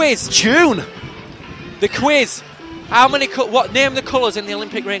 The quiz. June. The quiz. How many? Name the colours in the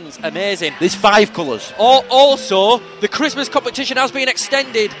Olympic rings. Amazing. There's 5 colours. Also, the Christmas competition has been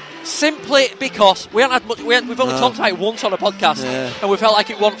extended simply because we haven't had much. We've only talked about it once on a podcast, and we felt like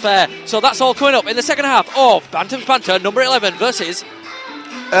it wasn't fair. So that's all coming up in the second half of Bantam's Banter, number 11 versus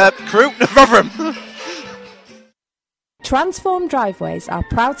Crewe Rotherham. Transform Driveways are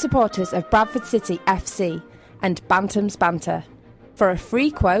proud supporters of Bradford City FC and Bantam's Banter. For a free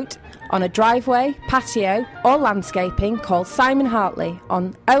quote on a driveway, patio or landscaping, call Simon Hartley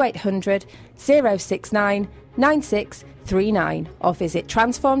on 0800 069 9639 or visit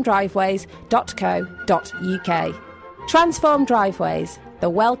transformdriveways.co.uk. Transform Driveways, the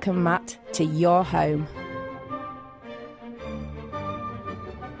welcome mat to your home.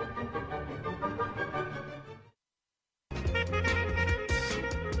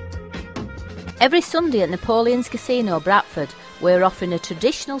 Every Sunday at Napoleon's Casino, Bradford, We're offering a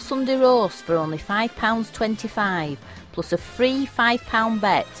traditional Sunday roast for only £5.25, plus a free £5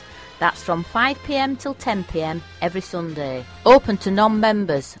 bet. That's from 5pm till 10pm every Sunday. Open to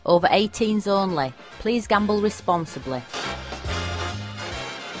non-members, over 18s only. Please gamble responsibly.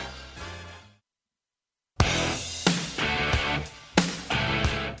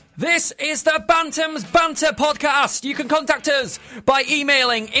 This is the Bantams Banter podcast. You can contact us by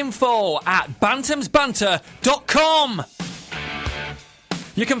emailing info@bantamsbanter.com.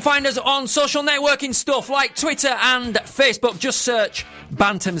 You can find us on social networking stuff like Twitter and Facebook. Just search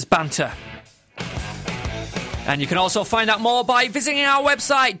Bantams Banter. And you can also find out more by visiting our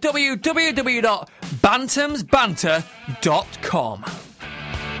website, www.bantamsbanter.com.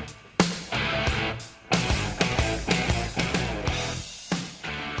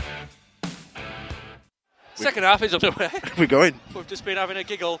 Second half is underway. We're going. We've just been having a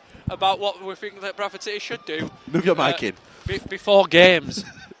giggle about what we think that Bradford City should do. Move your mic in. Before games.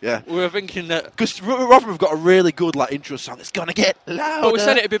 Yeah. We were thinking that... Because Rotherham have got a really good intro song. It's going to get louder. But we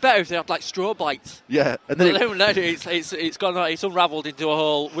said it'd be better if they had strobe lights. Yeah. And then it's gone. It's unravelled into a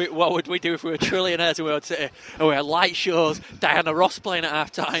whole... What would we do if we were trillionaires in World City? And we had light shows, Diana Ross playing at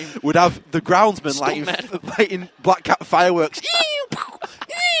half time. We'd have the groundsman lighting Black Cat fireworks.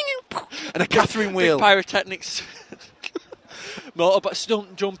 And a Catherine wheel. Big pyrotechnics. Motorbike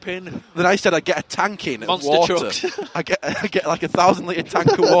stunt jumping. Then I said I'd get a tank in Monster of water. trucks. I get like 1,000 litre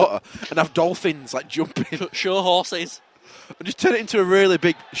tank of water and have dolphins jumping. Show horses. And just turn it into a really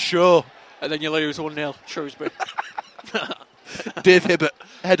big show. And then you lose 1-0, Shrewsbury. Dave Hibbert,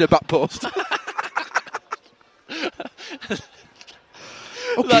 header back post.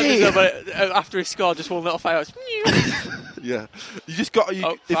 Okay. After he scored, just one little fireworks. Yeah, you just got.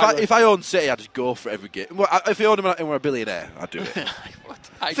 If I own City, I'd just go for every game. Well, if I owned them and were a billionaire, I'd do it.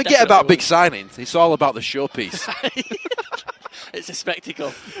 Forget about big signings. It's all about the showpiece. It's a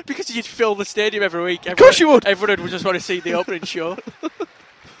spectacle because you'd fill the stadium every week. Of course you would. Everyone would just want to see the opening show.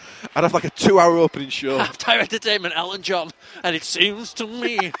 I'd have like a 2-hour opening show. Half-time entertainment, Elton John, and it seems to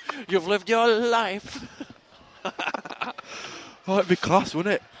me you've lived your life. Oh, it'd be class,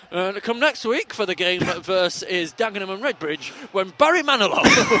 wouldn't it? Come next week for the game versus Dagenham and Redbridge when Barry Manilow.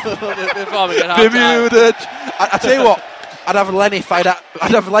 Before we get Bermuda. I tell you what, I'd have Lenny fired out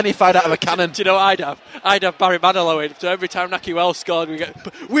of a cannon. Do you know what I'd have? I'd have Barry Manilow in. So every time Naki Wells scored, we get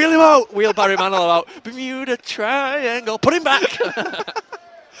wheel him out, wheel Barry Manilow out. Bermuda Triangle, put him back.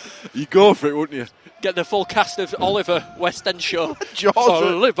 You go for it, wouldn't you? Get the full cast of Oliver West End show.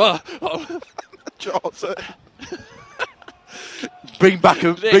 Oliver. Bring back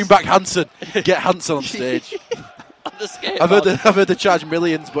Hanson. Get Hanson on stage. On the I've heard they charge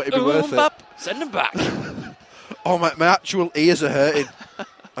millions, but it'd be worth it. Send him back. Oh, my actual ears are hurting.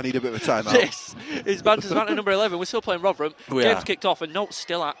 I need a bit of a time out. This is Bantam's Banter number 11. We're still playing Rotherham. Game's kicked off and no's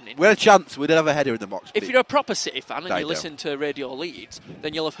still happening. We had a chance. We did have a header in the box. If you're a proper City fan and you listen to Radio Leeds,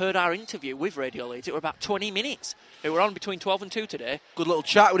 then you'll have heard our interview with Radio Leeds. It were about 20 minutes. It were on between 12 and 2 today. Good little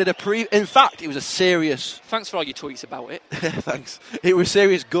chat. We did in fact, it was a serious... Thanks for all your tweets about it. Thanks. It was a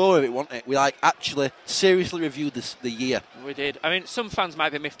serious go of it, wasn't it? We actually seriously reviewed the year. We did. I mean, some fans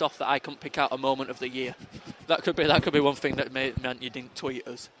might be miffed off that I couldn't pick out a moment of the year. That could be one thing that meant you didn't tweet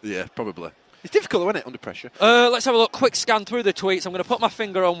us. Yeah, probably. It's difficult, isn't it, under pressure? Let's have a look. Quick scan through the tweets. I'm going to put my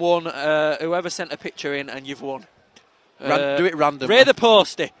finger on one. Whoever sent a picture in, and you've won. Do it randomly. Ray the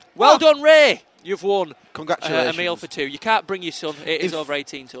Postie. Well done, Ray. You've won. Congratulations. A meal for 2. You can't bring your son. It is over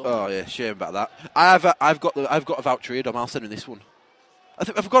 18 to. Oh yeah, shame about that. I've got a voucher here, Dom. I'll send him this one.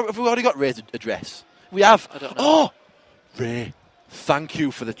 Have we already got Ray's address? We have. I don't know. Oh, Ray, thank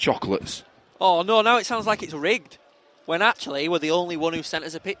you for the chocolates. Oh no, now it sounds like it's rigged. When actually we're the only one who sent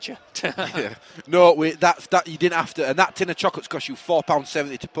us a picture. Yeah. No, that you didn't have to. And that tin of chocolates cost you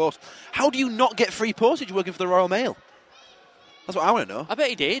 £4.70 to post. How do you not get free postage working for the Royal Mail? That's what I want to know. I bet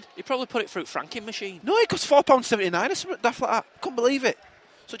he did. He probably put it through franking machine. No, it cost £4.79 or something daft like that. Couldn't believe it.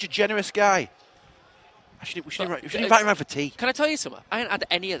 Such a generous guy. We should invite him out for tea. Can I tell you something? I ain't had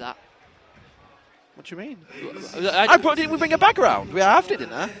any of that. What do you mean? Didn't we bring a bag round? We halved it,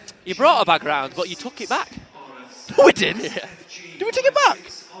 didn't I? You brought a bag round, but you took it back. No, we didn't. Yeah. Did we take it back?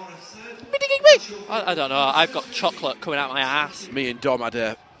 I don't know. I've got chocolate coming out my ass. Me and Dom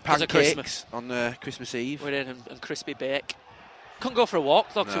had pancakes on Christmas Eve. We did, and crispy bake. Couldn't go for a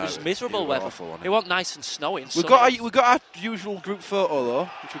walk though because it was miserable weather. Awful, it wasn't nice and snowy. We got our usual group photo though,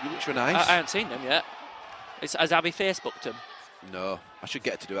 which were nice. I haven't seen them yet. Has Abby Facebooked them? No, I should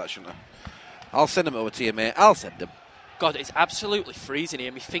get to do that, shouldn't I? I'll send them over to you, mate. I'll send them. God, it's absolutely freezing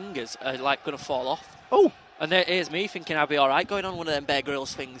here. My fingers are like going to fall off. Oh. And here's me thinking I'd be all right going on one of them Bear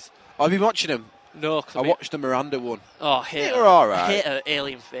Grylls things. I've been watching them. No, I watched the Miranda one. Oh, I hate They her. were all right. I hate her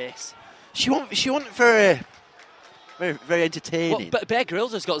alien face. She wasn't very entertaining. But Bear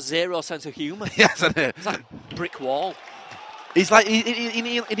Grylls has got zero sense of humour. Yes, I know. It's like a brick wall. He's like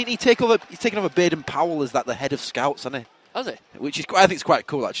didn't he take over? He's taken over Baden Powell as the head of Scouts, hasn't he? Has he? Which is I think it's quite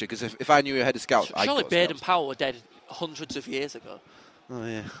cool actually, because if I knew you were head of Scouts, I'd Surely go Baden Scouts. Powell were dead hundreds of years ago. Oh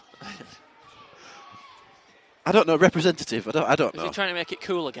yeah. I don't know, representative. I don't Is know. he trying to make it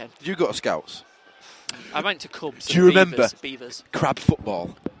cool again? Did you go to Scouts? I went to Cubs. Do you remember Beavers? crab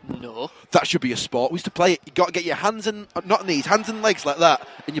football? No. That should be a sport. We used to play it. You got to get your hands and not knees, hands and legs like that,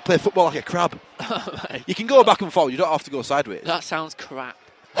 and you play football like a crab. You can go back and forward. You don't have to go sideways. That sounds crap.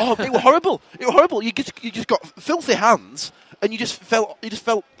 Oh, it was horrible. It was horrible. You just got filthy hands, and you just felt.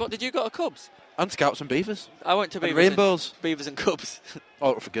 But did you go to Cubs? And Scouts and Beavers. I went to And Beavers. Rainbows. Beavers and Cubs.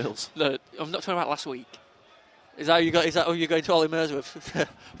 Oh, for girls. No, I'm not talking about last week. Is that who you're going to Ollie Mers with?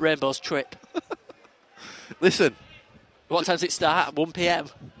 Rainbows trip. Listen. What time does it start? 1 p.m.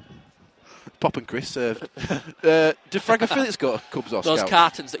 Pop and Chris served. Do Franco Phillips go to Cubs or Those Scouts?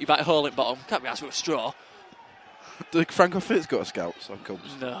 cartons that you bite a hole in bottom can't be asked with a straw. Do Franco Phillips go to Scouts or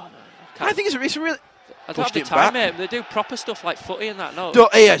Cubs? No. I think it's a really. I don't have the pushed it time, back. mate. They do proper stuff like footy and that. No.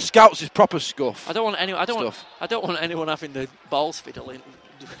 Yeah, Scouts is proper scuff. I don't want anyone. Stuff. I don't want anyone having the balls fiddling.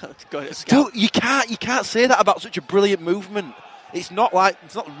 Going to Scout. Dude, you can't say that about such a brilliant movement. It's not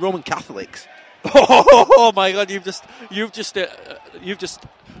Roman Catholics. Oh my God! You've just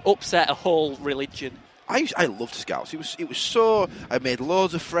upset a whole religion. I loved Scouts. It was so. I made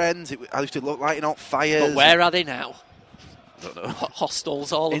loads of friends. I used to look lighting out fires. But where are they now? I don't know.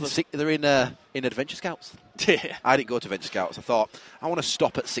 Hostels, all of them. They're in Adventure Scouts. Yeah. I didn't go to Adventure Scouts. I thought I want to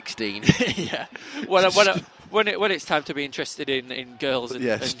stop at 16. Yeah. When it's time to be interested in girls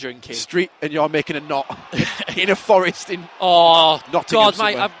and drinking. Street, and you're making a knot in a forest in. Oh Nottingham God,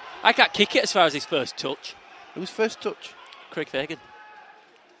 mate! I can't kick it as far as his first touch. Who's first touch? Craig Fagan.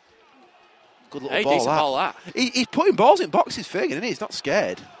 Good little Hey, ball. decent ball that. He's putting balls in boxes, Fagan, isn't he? He's not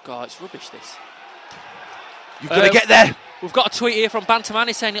scared. God, it's rubbish. This. You've got to get there. We've got a tweet here from Bantamani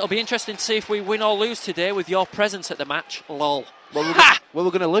He's saying it'll be interesting to see if we win or lose today with your presence at the match. Lol. Well, we're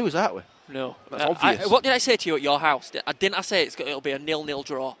going to lose, aren't we? No. That's obvious. What did I say to you at your house? Didn't I say it'll be a 0-0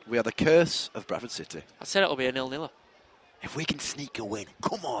 draw? We are the curse of Bradford City. I said it'll be a 0-0. If we can sneak a win,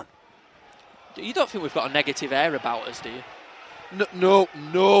 come on. You don't think we've got a negative air about us, do you?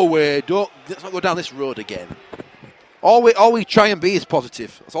 No way. Let's not go down this road again. All we try and be is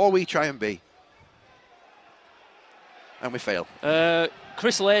positive. That's all we try and be. And we fail.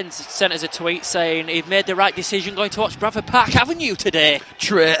 Chris Lane sent us a tweet saying he'd made the right decision going to watch Bradford Park Avenue today.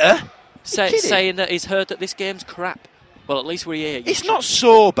 Traitor. Saying that he's heard that this game's crap. Well, at least we're here. It's not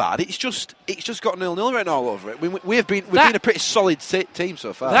so bad. It's just got 0-0 written all over it. We've been a pretty solid team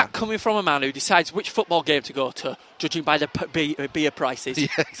so far. That coming from a man who decides which football game to go to, judging by the beer prices. Yeah,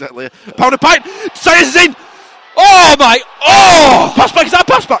 exactly. Pound a pint. Sayers is in. Oh my! Oh! Pass back. Is that a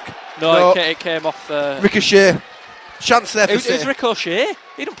pass back? No. It came off. Ricochet. Chance there for It was Ricochet.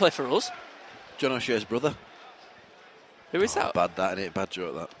 He didn't play for us. John O'Shea's brother. Who is that? Bad that, innit? Bad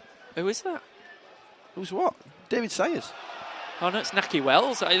joke that. Who is that? Who's what? David Sayers. Oh no, it's Naki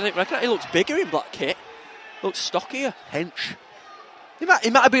Wells. I reckon he looks bigger in black kit. Looks stockier. Hench. He might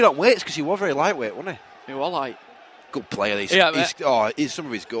have been on weights because he was very lightweight, wasn't he? He was like. Good player. He's some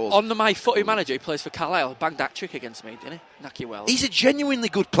of his goals. On my footy manager, he plays for Carlisle. Banged that trick against me, didn't he? Naki Wells. He's a genuinely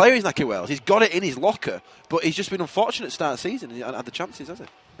good player, is Naki Wells. He's got it in his locker, but he's just been unfortunate at start of the season. He hasn't had the chances, has he?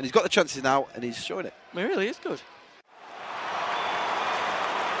 And he's got the chances now, and he's showing it. He really is good.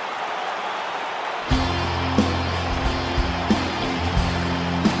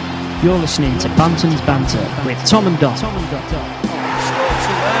 You're listening to Bantam's Banter with Tom and Dot.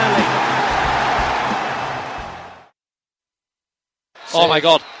 Oh my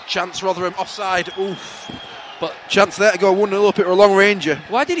God. Chance Rotherham offside. Oof. But chance there to go 1-0 up. It were a long ranger.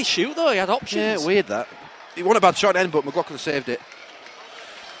 Why did he shoot though? He had options. Yeah, weird that. He won a bad shot end, but McLaughlin saved it.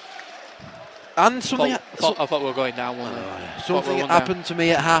 And something. I thought we were going down one. Something happened to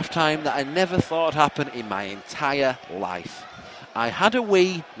me at half time that I never thought would happen in my entire life. I had a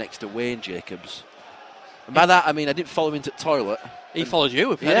wee next to Wayne Jacobs. And by that I mean I didn't follow him into the toilet. He followed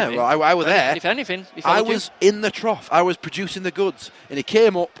you, if yeah, anything. Well, I was there. If anything, he I followed you. was in the trough. I was producing the goods. And he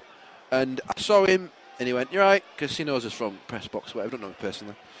came up, and I saw him, and he went, "You're right," because he knows us from press box, whatever. I don't know him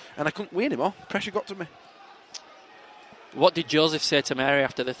personally. And I couldn't win him off. Pressure got to me. What did Joseph say to Mary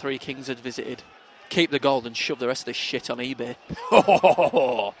after the Three Kings had visited? Keep the gold and shove the rest of this shit on eBay.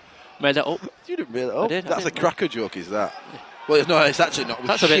 Made that up. You didn't make that up. I did. That's a cracker joke, is that? Well, no, it's actually not.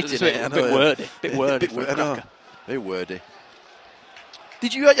 That's a bit wordy. Bit wordy for a cracker. Very wordy.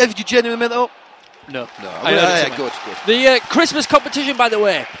 Have you genuinely made that up? No. I heard it somewhere. Good. The Christmas competition, by the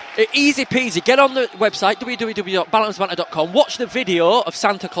way, easy peasy. Get on the website, www.bantamsbanter.com. Watch the video of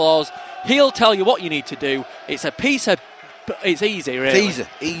Santa Claus. He'll tell you what you need to do. It's a piece of... It's easy, really. It's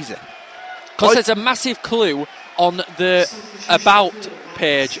easy. Because there's a massive clue on the About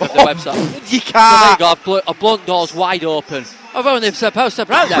page of the website. You can't. So there you go. I've blown doors wide open. I've only supposed to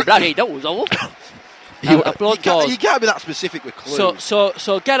blow them bloody doors open. You can't be that specific with clues.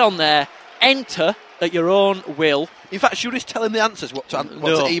 So get on there, enter at your own will. In fact, should we just tell him the answers, what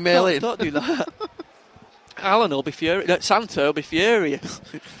to email in? Don't do that. Alan will be furious. Santa will be furious.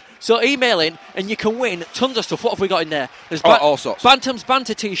 So email in, and you can win tons of stuff. What have we got in there? There's all sorts. Bantam's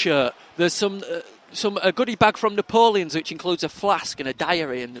Banter T-shirt. There's some a goodie bag from Napoleon's, which includes a flask and a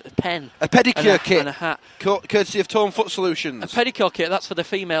diary and a pen. A pedicure kit. And a hat. Courtesy of Torn Foot Solutions. A pedicure kit, that's for the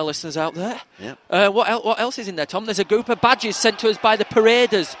female listeners out there. Yeah. What else is in there, Tom? There's a group of badges sent to us by the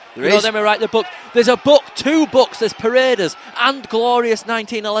Paraders. There you know is. them who write the book. There's a book, 2 books. There's Paraders and Glorious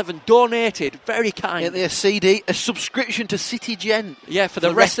 1911 donated. Very kind. And there's a CD, a subscription to City Gen. Yeah, for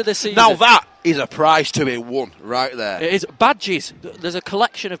the rest of the season. Now that is a prize to be won right there. It is. Badges. There's a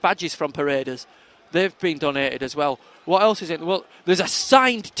collection of badges from Paraders. They've been donated as well. What else is in? Well, there's a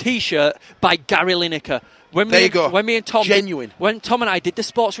signed T-shirt by Gary Lineker. When me and Tom, genuine. When Tom and I did the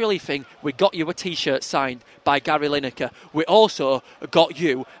Sports Relief thing, we got you a T-shirt signed by Gary Lineker. We also got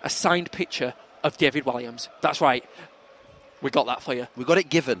you a signed picture of David Williams. That's right. We got that for you. We got it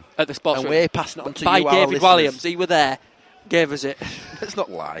given at the Sports and Relief. we're passing it on to by you, our David listeners. Williams. He were there. Gave us it. Let's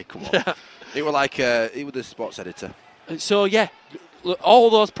not lie. Come on. It were like he was the sports editor. So yeah. Look, all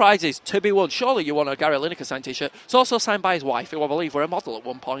those prizes to be won. Surely you want a Gary Lineker signed T-shirt. It's also signed by his wife, who I believe were a model at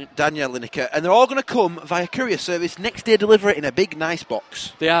one point. Danielle Lineker. And they're all going to come via courier service next day, delivery in a big, nice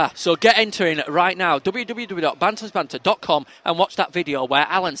box. They are. So get entering right now. www.bantamsbanter.com and watch that video where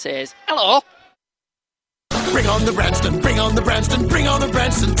Alan says, hello. Bring on the Branston, bring on the Branston, bring on the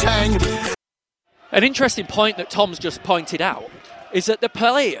Branston Tang. An interesting point that Tom's just pointed out is that the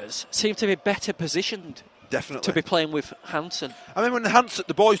players seem to be better positioned. Definitely. To be playing with Hansen. I mean, when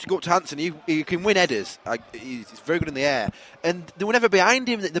the boys used to go up to Hansen, he can win headers. He's very good in the air. And they were never behind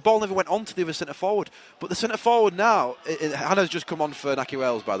him. The ball never went on to the other centre-forward. But the centre-forward now, Hannah's just come on for Naki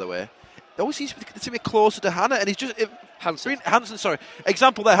Wells, by the way. It always seems to be closer to Hannah. And he's just... Hansen, sorry.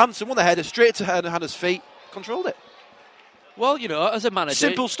 Example there, Hansen won the header straight to Hannah's feet. Controlled it. Well, you know, as a manager...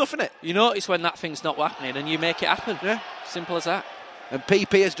 Simple stuff, innit? You notice when that thing's not happening and you make it happen. Yeah. Simple as that. And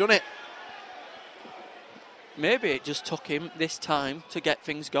PP has done it. Maybe it just took him this time to get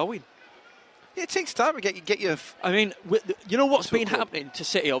things going. Yeah, it takes time to get your... I mean, you know what's been happening to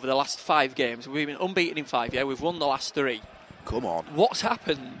City over the last 5 games? We've been unbeaten in 5, yeah? We've won the last 3. Come on. What's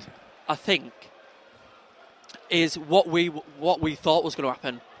happened, I think, is what we thought was going to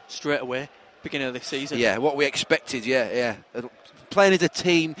happen straight away, beginning of this season. Yeah, what we expected, yeah. Playing as a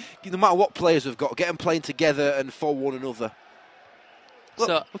team, no matter what players we've got, get them playing together and for one another.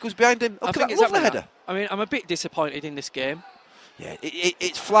 Look who's behind him. Look at that lovely header. I mean, I'm a bit disappointed in this game. Yeah,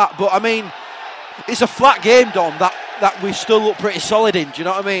 it's flat, but I mean, it's a flat game, Don, that we still look pretty solid in. Do you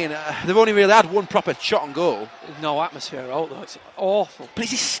know what I mean? They've only really had one proper shot on goal. No atmosphere out, though. It's awful. But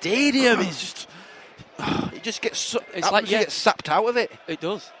it's his stadium. It's just... It just gets... It's like you get sapped out of it. It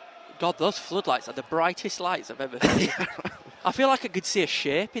does. God, those floodlights are the brightest lights I've ever seen. I feel like I could see a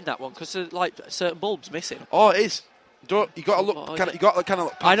shape in that one, because like certain bulbs missing. Oh, it is. You got to look. You got to kind of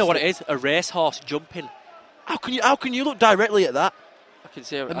look. I know what it is. A racehorse jumping. How can you look directly at that? I can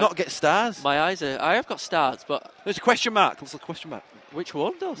see it and not get stars. My eyes are. I have got stars, but there's a question mark. There's a question mark. Which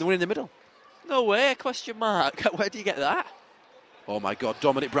one does? The one in the middle. No way. Question mark. Where do you get that? Oh my God,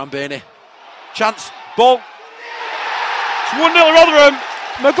 Dominic Brambini. Chance. Ball. It's 1-0 Rotherham.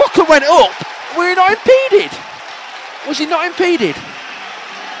 Maguka went up. Were he not impeded? Was he not impeded?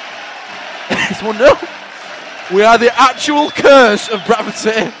 It's 1-0. We are the actual curse of Bradford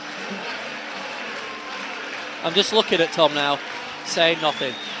City. I'm just looking at Tom now, saying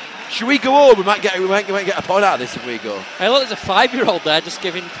nothing. Should we go home? We might get a point out of this if we go. Hey, look, there's a 5-year-old there just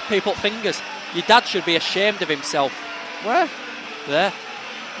giving people fingers. Your dad should be ashamed of himself. Where? There.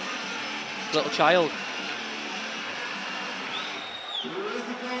 Little child.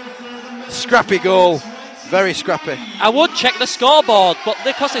 Scrappy goal. Very scrappy. I would check the scoreboard, but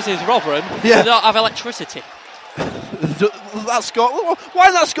because this is Rotherham, they don't have electricity. That why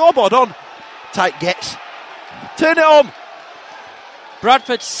is that scoreboard on? Tight gets. Turn it on.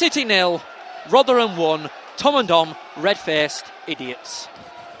 Bradford City 0, Rotherham 1. Tom and Dom, red-faced idiots.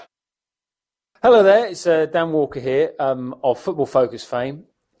 Hello there, it's Dan Walker here of Football Focus fame.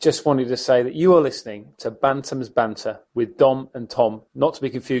 Just wanted to say that you are listening to Bantam's Banter with Dom and Tom, not to be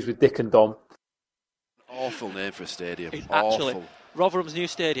confused with Dick and Dom. Awful name for a stadium. It's Awful. actually, Rotherham's new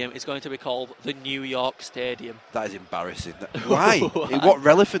stadium is going to be called the New York Stadium. That is embarrassing. Why? In what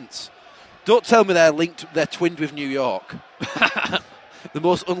relevance? Don't tell me they're twinned with New York. The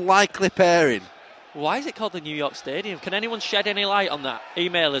most unlikely pairing. Why is it called the New York Stadium? Can anyone shed any light on that?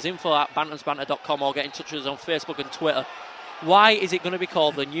 Email us info@bantamsbanter.com or get in touch with us on Facebook and Twitter. Why is it going to be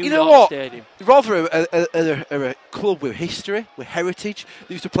called the New York Stadium? Rotherham are a club with history, with heritage.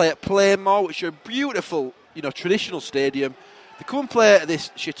 They used to play at Plainmoor, which is a beautiful, traditional stadium. They come and play at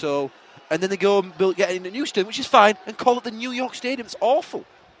this shithole, and then they go and get in a new stadium, which is fine, and call it the New York Stadium. It's awful.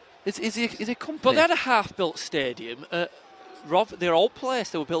 Is a company. But they had a half-built stadium at their old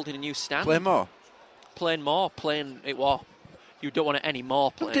place. They were building a new stand. Plainmoor. It was. You don't want it any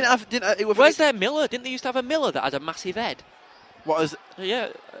more. Where's their Miller? Didn't they used to have a Miller that had a massive head? What is? Yeah,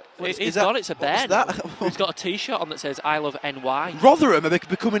 is got that? It's a bear. That? He's got a T-shirt on that says "I love NY." Rotherham are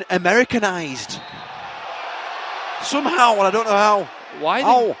becoming Americanized somehow, and I don't know how.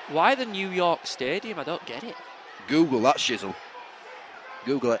 Why the New York Stadium? I don't get it. Google that shizzle.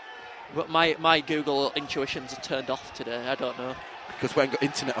 Google it. But my Google intuitions are turned off today. I don't know. Because we ain't got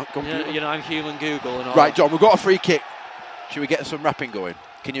internet on computer. I'm human Google and all. Right, John, we've got a free kick. Should we get some rapping going?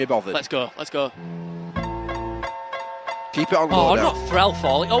 Can you be bothered? Let's go. Keep it on low now. Not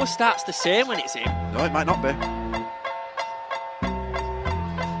Threlfall. It always starts the same when it's in. No, it might not be.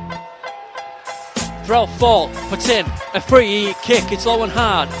 Threlfall puts in a free kick. It's low and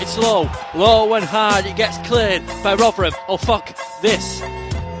hard. It's low and hard. It gets cleared by Rotherham. Oh, fuck this.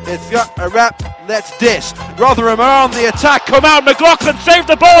 It's got a rap. Let's diss. Rotherham are on the attack. Come out, McLaughlin. Save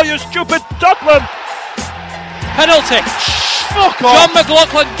the ball, you stupid Dublin. Penalty. Fuck off. John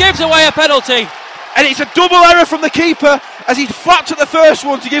McLaughlin gives away a penalty. And it's a double error from the keeper as he's flapped at the first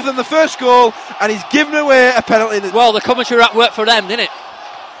one to give them the first goal, and he's given away a penalty. Well, the commentary rap worked for them, didn't it?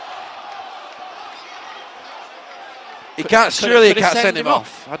 He can't send him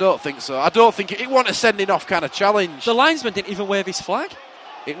off. I don't think so. I don't think it wasn't a sending off kind of challenge. The linesman didn't even wave his flag.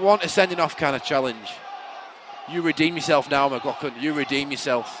 It wasn't a sending off kind of challenge. You redeem yourself now, McLaughlin. You redeem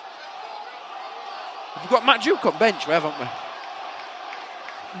yourself. We've got Matt Duke on bench, haven't we?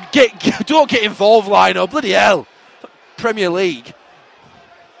 Don't get involved, Lino. Bloody hell. Premier League.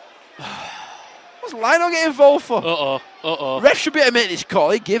 What's Lino getting involved for? Uh-oh. Ref should be able to make this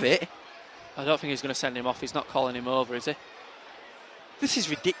call. He'd give it. I don't think he's going to send him off. He's not calling him over, is he? This is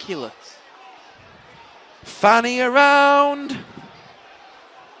ridiculous. Fanny around.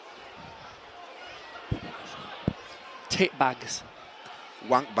 Tit bags.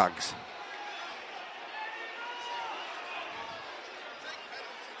 Wank bags.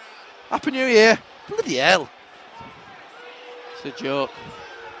 Happy New Year. Bloody hell. It's a joke.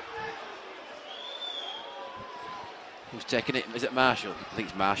 Who's taking it? Is it Marshall? I think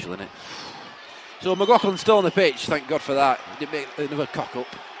it's Marshall, isn't it? So McLaughlin's still on the pitch. Thank God for that. He didn't make another cock up.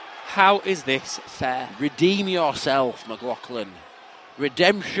 How is this fair? Redeem yourself, McLaughlin.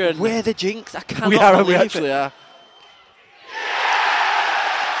 Redemption. We're the jinx. I cannot believe we actually it. are.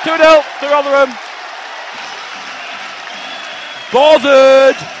 2-0 to Rotherham.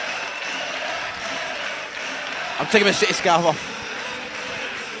 Bothered. I'm taking my City scarf off.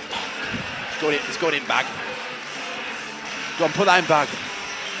 It's going in bag. Go on, put that in bag.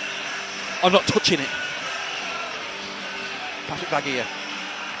 I'm not touching it. Pass it back here.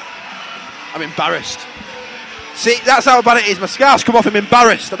 I'm embarrassed. See, that's how bad it is. My scarf's come off. I'm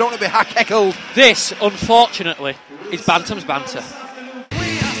embarrassed. I don't want to be heckled. This, unfortunately, is Bantam's Banter.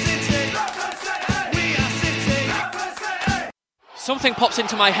 Something pops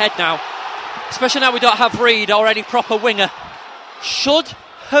into my head now, especially now we don't have Reed or any proper winger. Should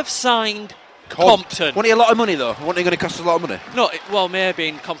have signed Compton. Wanted a lot of money though. Wasn't it going to cost a lot of money? No, maybe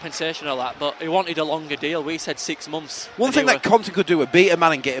in compensation of that, but he wanted a longer deal. We said 6 months. One thing that Compton could do would beat a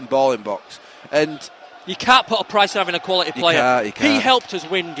man and get him ball in box. And you can't put a price on having a quality player. You can't. He helped us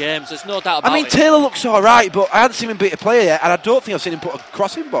win games. There's no doubt about it. I mean, Taylor looks all right, but I haven't seen him beat a player yet, and I don't think I've seen him put a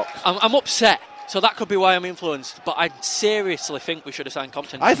cross in box. I'm upset. So that could be why I'm influenced, but I seriously think we should have signed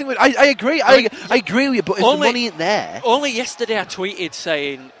Compton. I agree. I agree with you, but if the money ain't there... Only yesterday I tweeted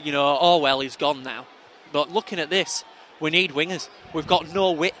saying, oh well, he's gone now. But looking at this, we need wingers. We've got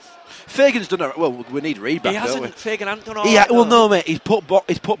no width. Fagan's done it. Well, we need Reed back, don't we? Fagan hasn't done all right. Well, no, mate. He's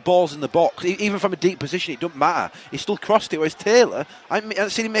put balls in the box. Even from a deep position, it doesn't matter. He still crossed it, whereas Taylor, I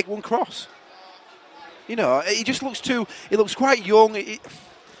haven't seen him make one cross. He just looks he looks quite young.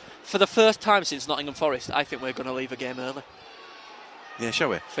 For the first time since Nottingham Forest, I think we're going to leave a game early. Yeah, shall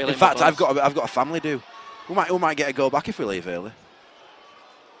we? In fact, I've got a family do. We might get a go back if we leave early.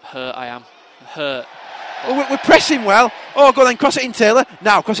 I am hurt. Well, we're pressing well. Oh, go then, cross it in, Taylor.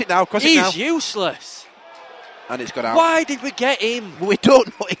 Now, cross it now. He's useless. And it's gone out. Why did we get him? We don't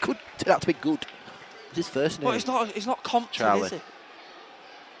know. It could turn out to be good. It's his first name. But he's not Compton, Charlie. is he?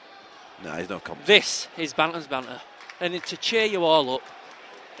 No, he's not Compton. This is Bantam's Banter. And to cheer you all up,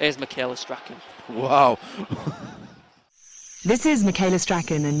 here's Michaela Strachan. Wow. This is Michaela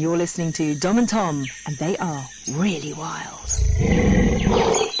Strachan, and you're listening to Dom and Tom, and they are really wild.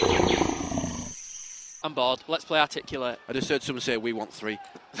 I'm bored. Let's play Articulate. I just heard someone say we want 3.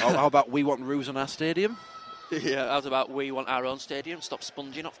 How about we want roofs on our stadium? Yeah, how's about we want our own stadium? Stop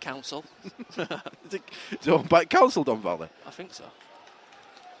sponging off council. Is it owned by council, Don Valley? I think so.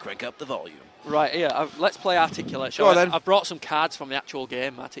 Crank up the volume. Right, yeah. Let's play Articulate. Go on, then. I've brought some cards from the actual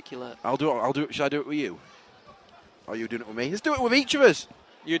game, Articulate. I'll do it. Should I do it with you? Or are you doing it with me? Let's do it with each of us.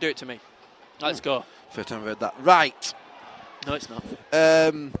 You do it to me. Let's go. First time I've heard that. Right. No, it's not.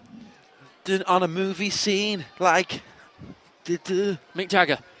 On a movie scene, like... Mick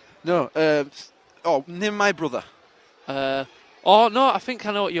Jagger. No, name my brother. No, I think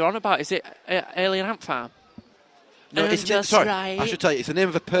I know what you're on about. Is it Alien Ant Farm? No, it's just sorry, right. I should tell you, it's the name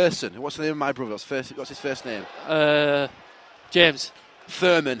of a person. What's the name of my brother? What's his first name? James.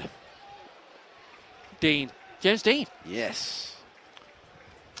 Thurman. Dean. James Dean. Yes.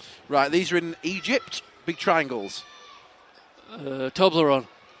 Right, these are in Egypt. Big triangles. Toblerone.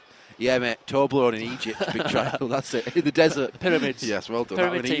 Yeah, mate. Toblerone in Egypt. Big triangle. That's it. In the desert. Pyramids. Yes, well done.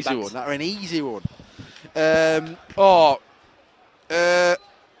 Pyramid That tea was bags. an easy one.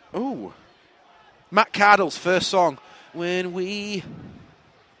 Matt Cardle's first song. When we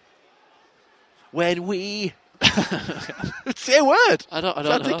say a word. I don't It's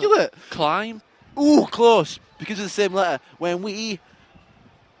articulate. know. Climb. Ooh, close. Because of the same letter.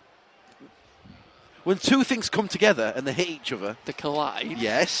 When two things come together and they hit each other. They collide.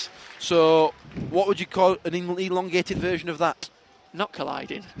 Yes. So, what would you call an elongated version of that? Not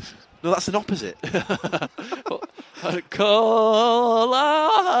colliding. No, that's an opposite.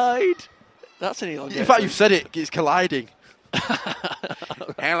 Collide. That's an elongated. In fact, you've said it. It's colliding.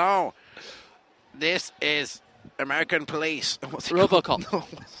 Hello. This is American Police. What's it RoboCop. called? No.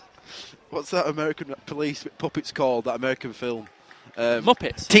 What's that American police puppets called? That American film?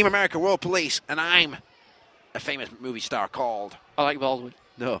 Muppets. Team America World Police, and I'm a famous movie star called... Alec Baldwin.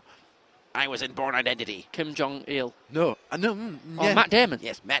 No. I was in Born Identity. Kim Jong-il. No. Oh, Yeah. Matt Damon.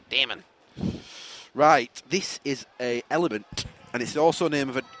 Yes, Matt Damon. Right. This is a element, and it's also the name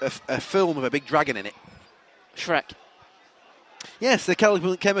of a film with a big dragon in it. Shrek. Yes, the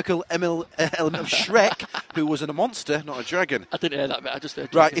chemical element of Shrek, who was a monster, not a dragon. I didn't hear that bit. I just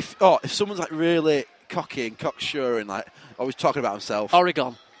heard Right, dragon. if someone's like really cocky and cocksure and like always talking about himself.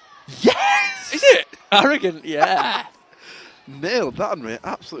 Oregon. Yes! Is it? Arrogant, yeah. Nailed that, mate.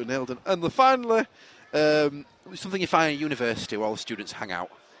 Absolutely nailed it. And finally, something you find in university where all the students hang out.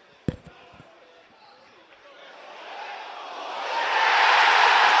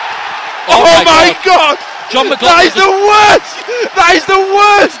 Oh my God! John McLaughlin. That is the worst! That is the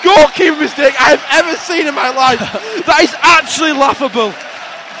worst goalkeeping mistake I've ever seen in my life. That is actually laughable.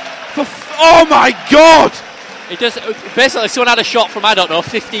 Oh my God! It does. Basically, someone had a shot from, I don't know,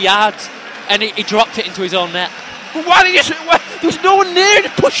 50 yards, and he dropped it into his own net. But why did you? There's no one near to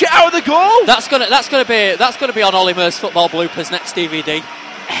push it out of the goal. That's gonna be on Ollie Murs football bloopers next DVD.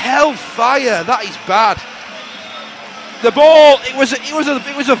 Hellfire! That is bad. The ball. It was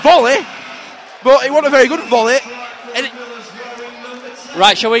a volley, but it wasn't a very good volley.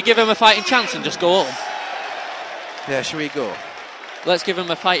 Right, shall we give him a fighting chance and just go home? Yeah, shall we go? Let's give him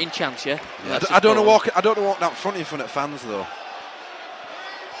a fighting chance, yeah. I don't know walk out front in front of fans though.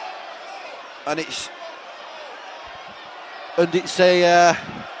 And it's it's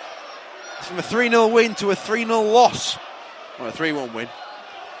from a 3-0 win to a 3-0 loss, or a 3-1 win.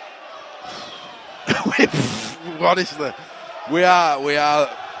 Honestly, we are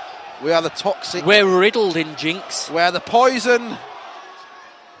the toxic. We're riddled in jinx. We're the poison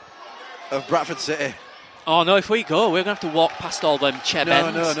of Bradford City. Oh no! If we go, we're gonna have to walk past all them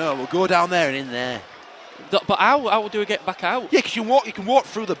chebens. No. We'll go down there and in there. But how do we get back out? Yeah, because you can walk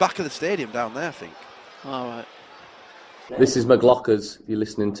through the back of the stadium down there, I think. All right. This is McLockers. You're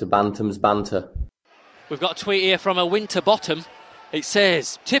listening to Bantam's Banter. We've got a tweet here from a Winterbottom. It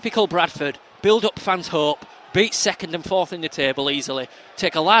says, typical Bradford, build up fans' hope, beat second and fourth in the table easily,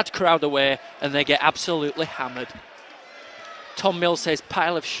 take a large crowd away, and they get absolutely hammered. Tom Mills says,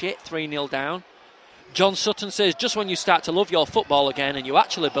 pile of shit, 3-0 down. John Sutton says, just when you start to love your football again and you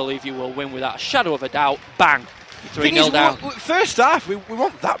actually believe you will win without a shadow of a doubt, bang, 3-0 down. First half, we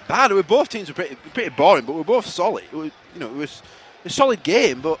weren't that bad. Both teams were pretty boring, but we were both solid. It was a solid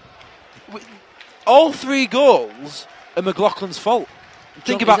game, but all 3 goals are McLaughlin's fault.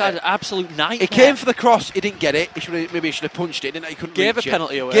 Think about had it. an absolute nightmare. He came for the cross, he didn't get it. Maybe he should have punched it, didn't he? He couldn't Gave reach a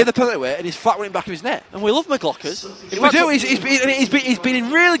penalty away. Gave the penalty away, and his flat went in back of his net. And we love McLaughlin. We do. He's been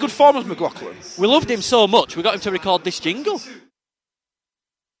in really good form as McLaughlin. We loved him so much, we got him to record this jingle.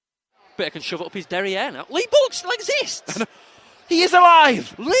 But I can shove it up his derriere now. Lee Bullock still exists. He is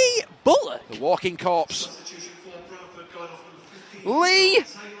alive. Lee Bullock. The walking corpse. Lee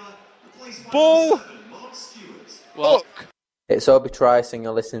Bullock. It's Obi Trice and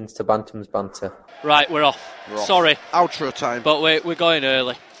you're listening to Bantam's Banter. Right, we're off. Sorry. Outro time. But we're going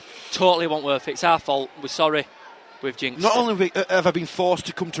early. Totally won't worth it. It's our fault. We're sorry. We've jinxed Not it. only have I been forced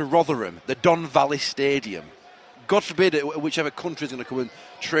to come to Rotherham, the Don Valley Stadium. God forbid whichever country is going to come and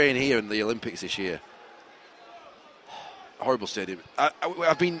train here in the Olympics this year. Horrible stadium.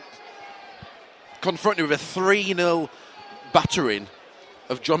 I've been confronted with a 3-0 battering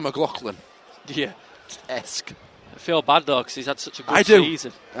of John McLaughlin. Yeah. Esque. I feel bad though because he's had such a good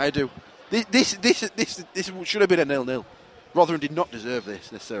season. I do. This should have been a 0-0. Rotherham did not deserve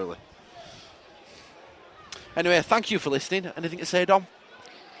this necessarily. Anyway, thank you for listening. Anything to say, Dom?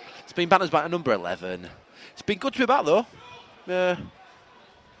 It's been Banners Banter number 11. It's been good to be back though.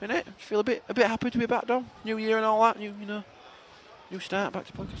 Innit? Feel a bit happy to be back, Dom. New year and all that. New start. Back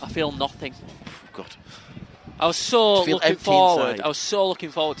to podcast. I feel nothing. God. I was so looking forward. Inside. I was so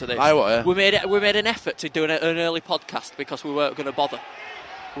looking forward to this. We made an effort to do an early podcast because we weren't going to bother.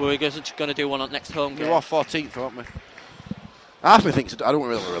 We were going to do one on next home game. We're off 14th, aren't we? Half me thinks I don't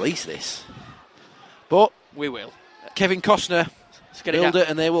really want to release this, but we will. Kevin Costner, get it build down. it,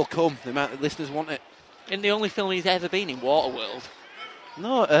 and they will come. The amount of listeners want it. In the only film he's ever been in, Waterworld.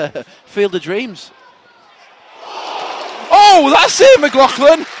 No, Field of Dreams. Oh, that's it,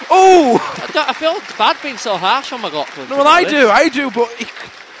 McLaughlin. Oh, I feel bad being so harsh on McLaughlin. No, well, I do, but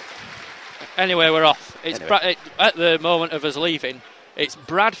anyway, we're off. It's at the moment of us leaving. It's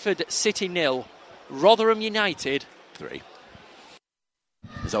Bradford City 0, Rotherham United 3.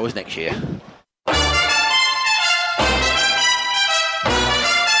 There's always next year.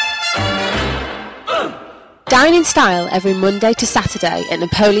 Dine in style every Monday to Saturday at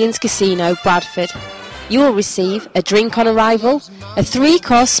Napoleon's Casino, Bradford. You will receive a drink on arrival, a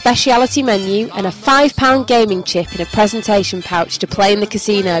 3-course speciality menu and a £5 gaming chip in a presentation pouch to play in the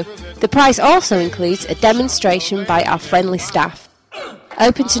casino. The price also includes a demonstration by our friendly staff.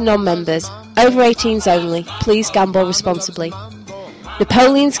 Open to non-members, over 18s only. Please gamble responsibly.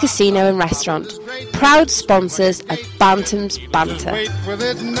 Napoleon's Casino and Restaurant, proud sponsors of Bantam's Banter. Wait with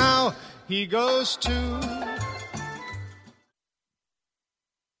it now, he goes to